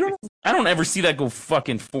don't. I don't ever see that go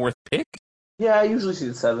fucking 4th pick. Yeah, I usually see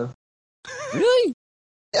the 7th. Really?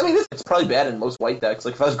 I mean, it's probably bad in most white decks.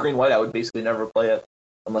 Like, if I was green-white, I would basically never play it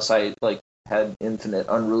unless I, like, had infinite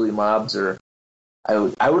unruly mobs, or I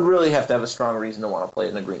would really have to have a strong reason to want to play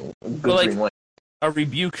it in a green-white. A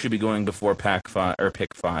Rebuke should be going before pack 5, or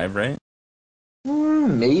pick 5, right?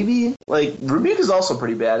 Maybe. Like, Rebuke is also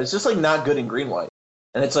pretty bad. It's just, like, not good in green-white.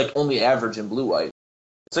 And it's, like, only average in blue-white.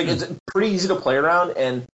 It's, like, it's pretty easy to play around,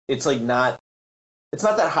 and it's, like, it's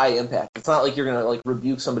not that high impact. It's not like you're going to, like,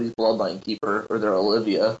 rebuke somebody's Bloodline Keeper or their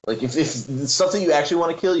Olivia. Like, if it's stuff that you actually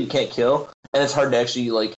want to kill, you can't kill, and it's hard to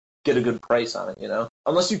actually, like, get a good price on it, you know?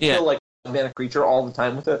 Unless you kill, like, a mana creature all the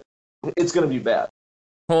time with it, it's going to be bad.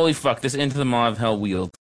 Holy fuck, this Into the Maw of Hell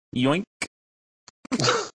wield. Yoink.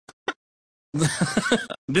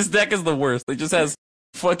 This deck is the worst. It just has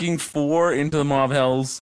fucking 4 Into the Maw of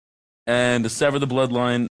Hells, and a Sever the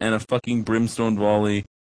Bloodline, and a fucking Brimstone Volley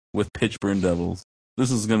with Pitchburn Devils.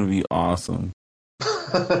 This is gonna be awesome.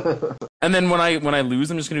 And then when I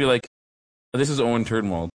lose, I'm just gonna be like, oh, this is Owen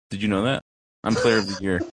Turtenwald. Did you know that? I'm Player of the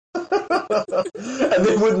Year. And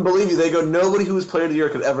they wouldn't believe you. They go, nobody who was Player of the Year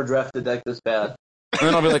could ever draft a deck this bad. And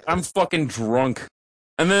then I'll be like, I'm fucking drunk.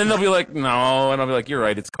 And then they'll be like, no. And I'll be like, you're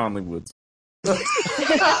right, it's Conley Woods.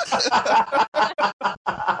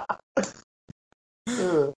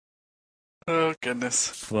 Oh, goodness.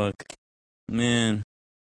 Fuck. Man.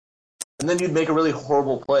 And then you'd make a really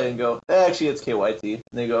horrible play and go, actually, it's KYT. And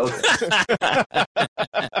they go, okay.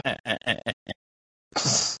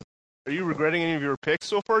 Are you regretting any of your picks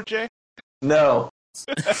so far, Jay? No.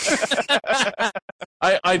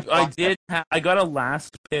 I did. I got a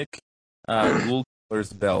last pick, Ghoul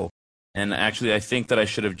Killer's Bell, and actually, I think that I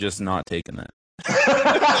should have just not taken that.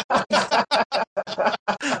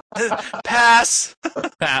 Pass.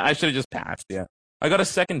 I should have just passed. Yeah. I got a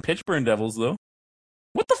second Pitchburn Devils though.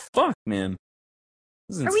 What the fuck, man?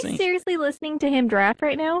 This is Are insane. we seriously listening to him draft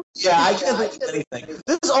right now? Yeah, I can't think of anything.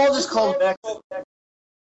 This is all just called back.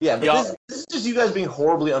 Yeah, but this is just you guys being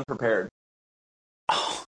horribly unprepared.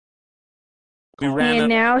 We ran And up.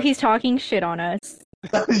 now he's talking shit on us.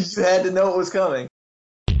 You had to know it was coming.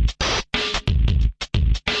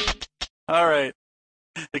 All right.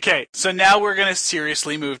 Okay, so now we're going to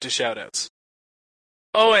seriously move to shoutouts.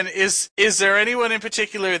 Owen, is there anyone in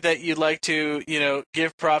particular that you'd like to,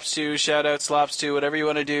 give props to, shout out, slops to, whatever you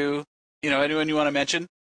want to do? Anyone you want to mention?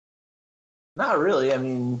 Not really. I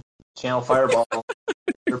mean, Channel Fireball,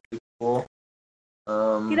 they're pretty cool.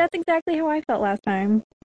 See, that's exactly how I felt last time.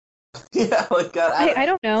 Yeah, like God, I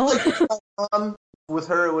don't know. With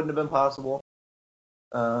her, it wouldn't have been possible.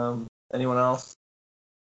 Anyone else?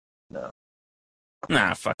 No.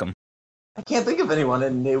 Nah, fuck them. I can't think of anyone,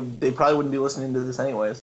 and they probably wouldn't be listening to this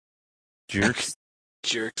anyways. Jerks.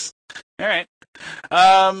 Jerks. All right.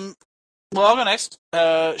 Well, I'll go next.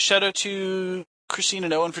 Shout out to Christine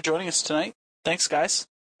and Owen for joining us tonight. Thanks, guys.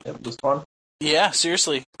 Yep, it was fun. Yeah,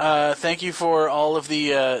 seriously. Thank you for all of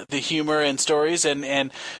the humor and stories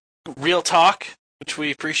and real talk, which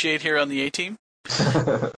we appreciate here on the A-Team.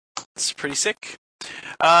 It's pretty sick.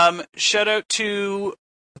 Shout out to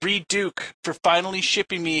Reed Duke for finally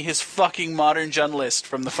shipping me his fucking Modern Jun list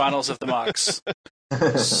from the finals of the Mox.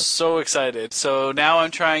 So excited. So now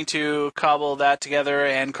I'm trying to cobble that together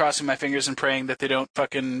and crossing my fingers and praying that they don't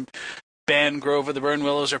fucking ban Grove of the Burn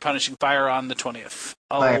Willows or Punishing Fire on the 20th.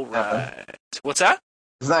 All right. What's that?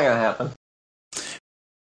 It's not going to happen.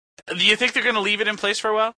 Do you think they're going to leave it in place for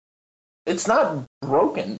a while? It's not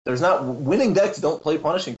broken. There's not winning decks don't play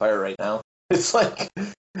Punishing Fire right now. It's like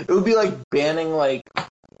it would be like banning like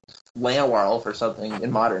Llanowar or something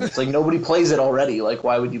in Modern. It's like nobody plays it already. Like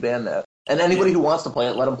why would you ban that? And anybody who wants to play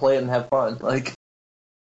it, let them play it and have fun. Like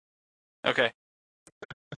okay.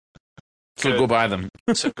 So go buy them.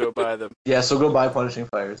 So go buy them. Yeah, so go buy Punishing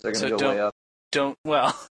Fires. They're gonna go way up.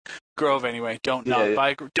 Grove anyway. Don't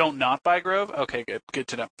not buy Grove. Okay, good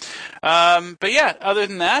to know. But yeah, other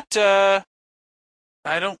than that,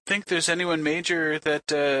 I don't think there's anyone major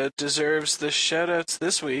that deserves the shoutouts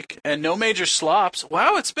this week, and no major slops.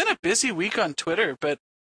 Wow, it's been a busy week on Twitter, but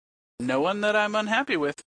no one that I'm unhappy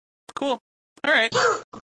with. Cool. All right,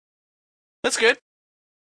 that's good.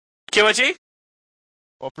 KYG?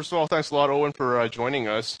 Well, first of all, thanks a lot, Owen, for joining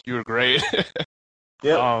us. You were great.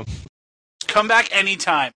 Yeah. Come back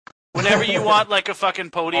anytime. Whenever you want, like a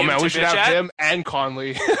fucking podium. Oh man, to we should bitch have at. him and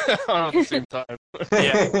Conley on at the same time.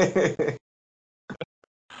 Yeah.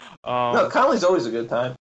 No, Conley's always a good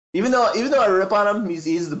time. Even though I rip on him,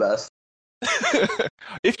 he's the best.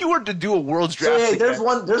 If you were to do a World's Draft, So, hey, there's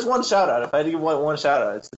one shout out. If I had to give one shout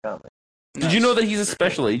out, it's the Conley. Did you know that he's a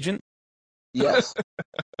special agent? Yes.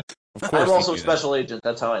 Of course. I'm also a special agent.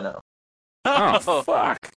 That's how I know. Oh,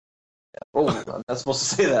 fuck. Yeah. Oh, I'm not supposed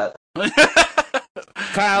to say that.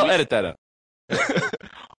 Kyle, edit that out.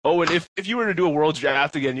 Owen, if you were to do a World's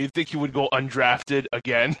Draft again, you'd think you would go undrafted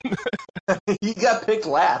again? He got picked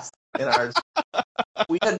last in ours.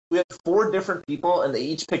 We had 4 different people, and they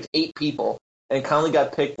each picked 8 people, and Conley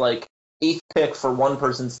got picked like 8th pick for one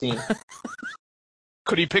person's team.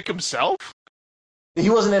 Could he pick himself? He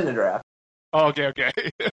wasn't in the draft. Oh, okay.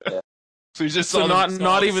 Yeah. So he's just So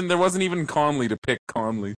not even there wasn't even Conley to pick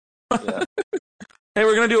Conley. Yeah. Hey,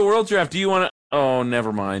 we're gonna do a world draft. Do you want to? Oh,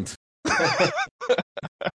 never mind. All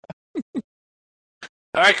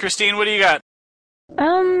right, Christine, what do you got?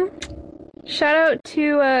 Shout out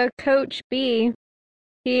to Coach B.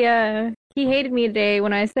 He hated me today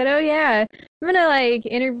when I said, "Oh yeah, I'm gonna like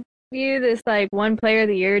interview this like one player of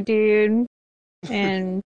the year dude,"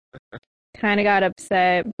 and kind of got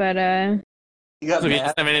upset. But He got So he mad.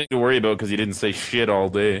 doesn't have anything to worry about because he didn't say shit all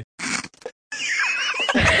day.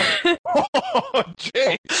 Oh,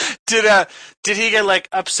 Jay. Did he get like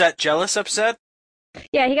jealous upset?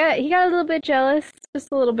 yeah, he got a little bit jealous,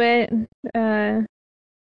 just a little bit. But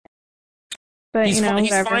He's he's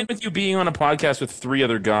he's fine with you being on a podcast with 3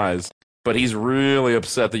 other guys, but he's really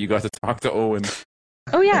upset that you got to talk to Owen.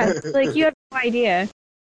 Oh yeah, like you have no idea.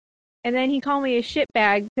 And then he called me a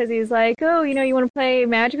shitbag because he was like, "Oh, you want to play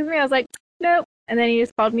Magic with me?" I was like, "Nope." And then he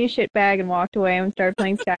just called me a shitbag and walked away and started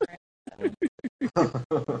playing Skyrim.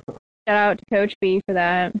 Shout out to Coach B for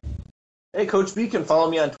that. Hey, Coach B can follow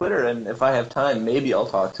me on Twitter, and if I have time, maybe I'll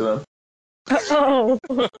talk to him. Oh,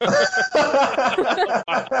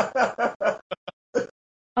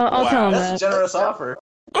 I'll tell him That's a that. generous offer.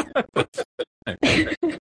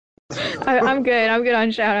 I'm good. I'm good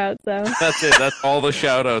on shout outs, though. That's it. That's all the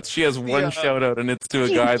shout outs. She has one shout out, and it's to a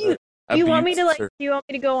guy that You want me to abused her. do you want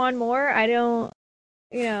me to go on more? I don't.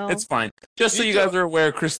 It's fine. Just so you guys are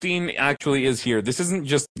aware, Christine actually is here. This isn't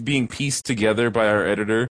just being pieced together by our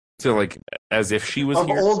editor to like as if she was Of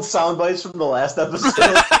here. old sound bites from the last episode.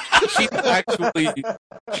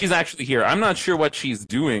 she's actually here. I'm not sure what she's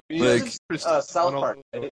doing. Like, South Park,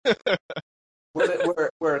 right?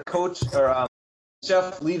 where Coach or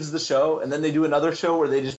Jeff leaves the show, and then they do another show where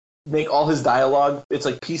they just make all his dialogue. It's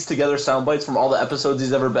like pieced together sound bites from all the episodes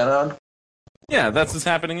he's ever been on. Yeah, that's what's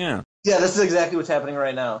happening now. Yeah, this is exactly what's happening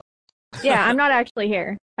right now. Yeah, I'm not actually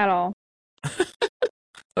here at all.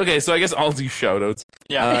 Okay, so I guess I'll do shoutouts.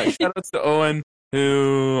 Yeah. Shoutouts to Owen,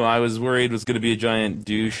 who I was worried was going to be a giant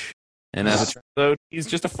douche, and as it turns out, he's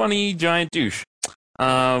just a funny giant douche.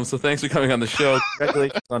 So thanks for coming on the show.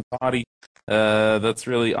 Congratulations on Potty. That's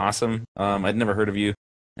really awesome. I'd never heard of you,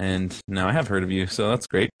 and now I have heard of you, so that's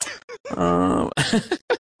great.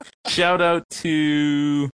 Shout out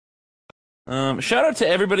to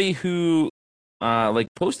everybody who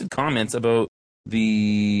posted comments about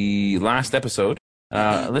the last episode.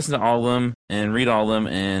 Listen to all of them and read all of them,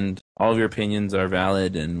 and all of your opinions are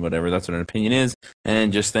valid and whatever. That's what an opinion is.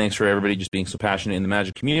 And just thanks for everybody just being so passionate in the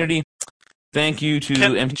Magic community. Thank you to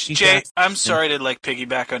MTG. Jay, I'm sorry to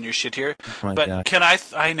piggyback on your shit here, but God. Can I?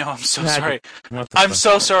 I know, I'm so sorry. I'm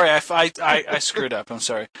so sorry. I screwed up. I'm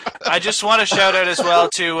sorry. I just want to shout out as well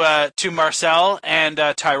to Marcel and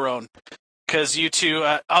Tyrone, because you two,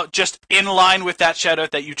 just in line with that shout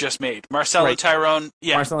out that you just made, Marcel and Tyrone.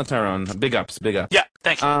 Yeah, Marcel and Tyrone. Big ups. Yeah,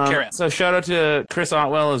 thank you. Carry on. So shout out to Chris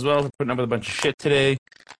Otwell as well for putting up with a bunch of shit today.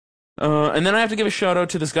 And then I have to give a shout out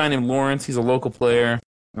to this guy named Lawrence. He's a local player.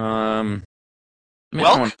 I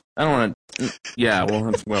don't want to. Yeah, well,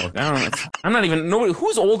 it's Welk. I'm not even. Nobody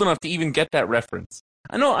who's old enough to even get that reference.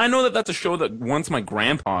 I know that that's a show that once my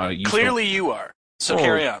grandpa used. Clearly, you are. So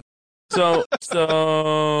carry on. So,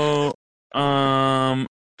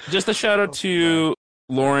 just a shout out to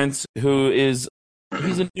Lawrence, he's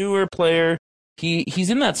a newer player. He's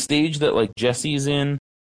in that stage that like Jesse's in,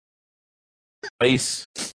 advice,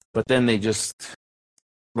 but then they just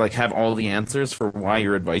like have all the answers for why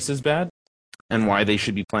your advice is bad. And why they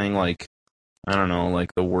should be playing like, I don't know,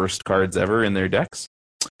 like the worst cards ever in their decks.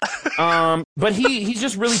 But he's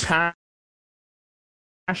just really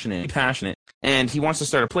passionate, and he wants to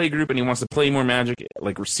start a play group, and he wants to play more Magic,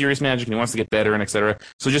 like serious Magic, and he wants to get better, and etc.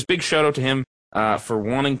 So just big shout out to him for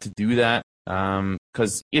wanting to do that,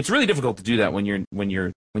 because it's really difficult to do that when you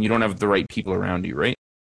don't have the right people around you, right?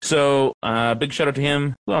 So big shout out to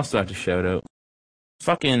him. Who else do I have to shout out?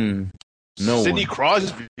 Fucking. No Sidney one.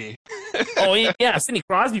 Crosby. Oh, yeah, Sidney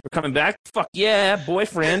Crosby for coming back. Fuck yeah,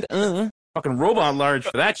 boyfriend. Fucking robot large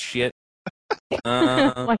for that shit.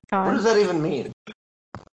 Oh my God. What does that even mean?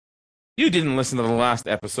 You didn't listen to the last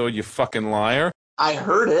episode, you fucking liar. I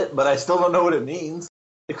heard it, but I still don't know what it means.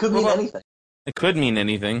 It could mean anything. It could mean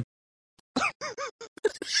anything.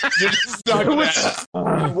 Which is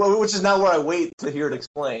not where I wait to hear it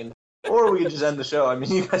explained. Or we could just end the show. I mean,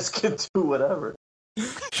 you guys can do whatever.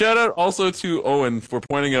 Shout out also to Owen for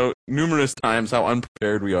pointing out numerous times how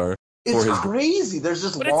unprepared we are. It's crazy. There's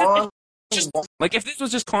just long... Like, if this was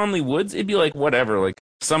just Conley Woods, it'd be like, whatever. Like,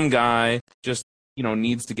 some guy just,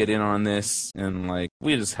 needs to get in on this, and, like,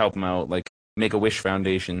 we just help him out, like, Make-A-Wish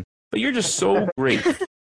Foundation. But you're just so great.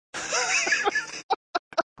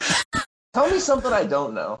 Tell me something I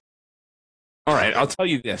don't know. All right, I'll tell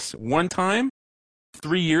you this. One time,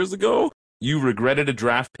 3 years ago, you regretted a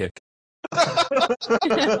draft pick.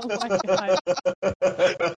 Oh my God.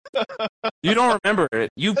 You don't remember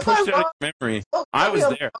it. You pushed it out of your memory. I was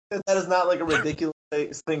there. That is not like a ridiculous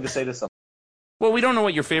thing to say to someone. Well, we don't know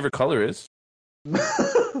what your favorite color is.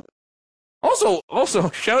 Also,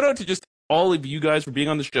 shout out to just all of you guys for being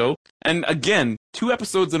on the show. And again, 2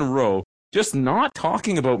 episodes in a row, just not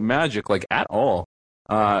talking about Magic like at all,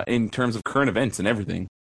 in terms of current events and everything.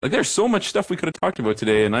 Like, there's so much stuff we could have talked about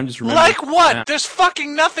today, and I'm just remembering. Like what? Yeah. There's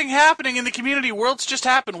fucking nothing happening in the community. Worlds just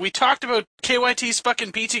happened. We talked about KYT's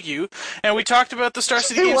fucking PTQ, and we talked about the Star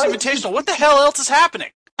City Games Invitational. What the hell else is happening?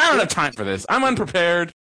 I don't have time for this. I'm unprepared.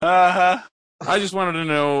 Uh-huh. I just wanted to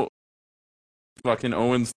know fucking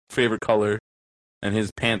Owen's favorite color and his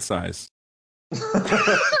pant size.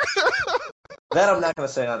 That I'm not going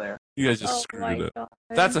to say on air. You guys just screwed it up.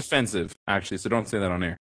 That's offensive, actually, so don't say that on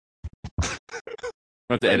air.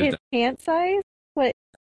 We have to edit his that. pant size? What?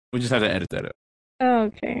 We just have to edit that out. Oh,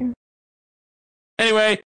 okay.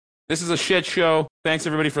 Anyway, this is a shit show. Thanks,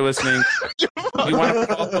 everybody, for listening. If you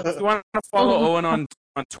want to follow Owen on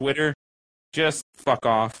Twitter, just fuck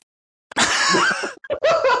off.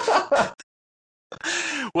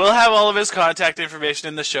 We'll have all of his contact information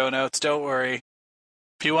in the show notes. Don't worry.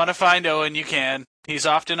 If you want to find Owen, you can. He's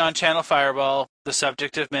often on Channel Fireball, the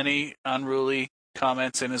subject of many unruly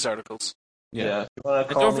comments in his articles. Yeah. If you want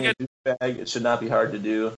to call me a douchebag, it should not be hard to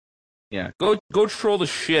do. Yeah, go troll the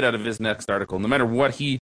shit out of his next article, no matter what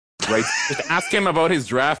he writes. Just ask him about his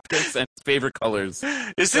draft picks and his favorite colors.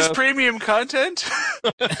 Is this premium content?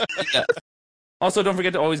 Yeah. Also, don't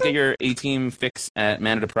forget to always get your A-Team fix at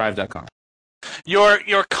manadeprived.com.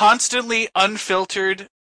 Your constantly unfiltered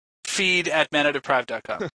feed at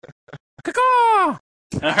manadeprived.com. Caw-caw!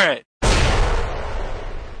 All right.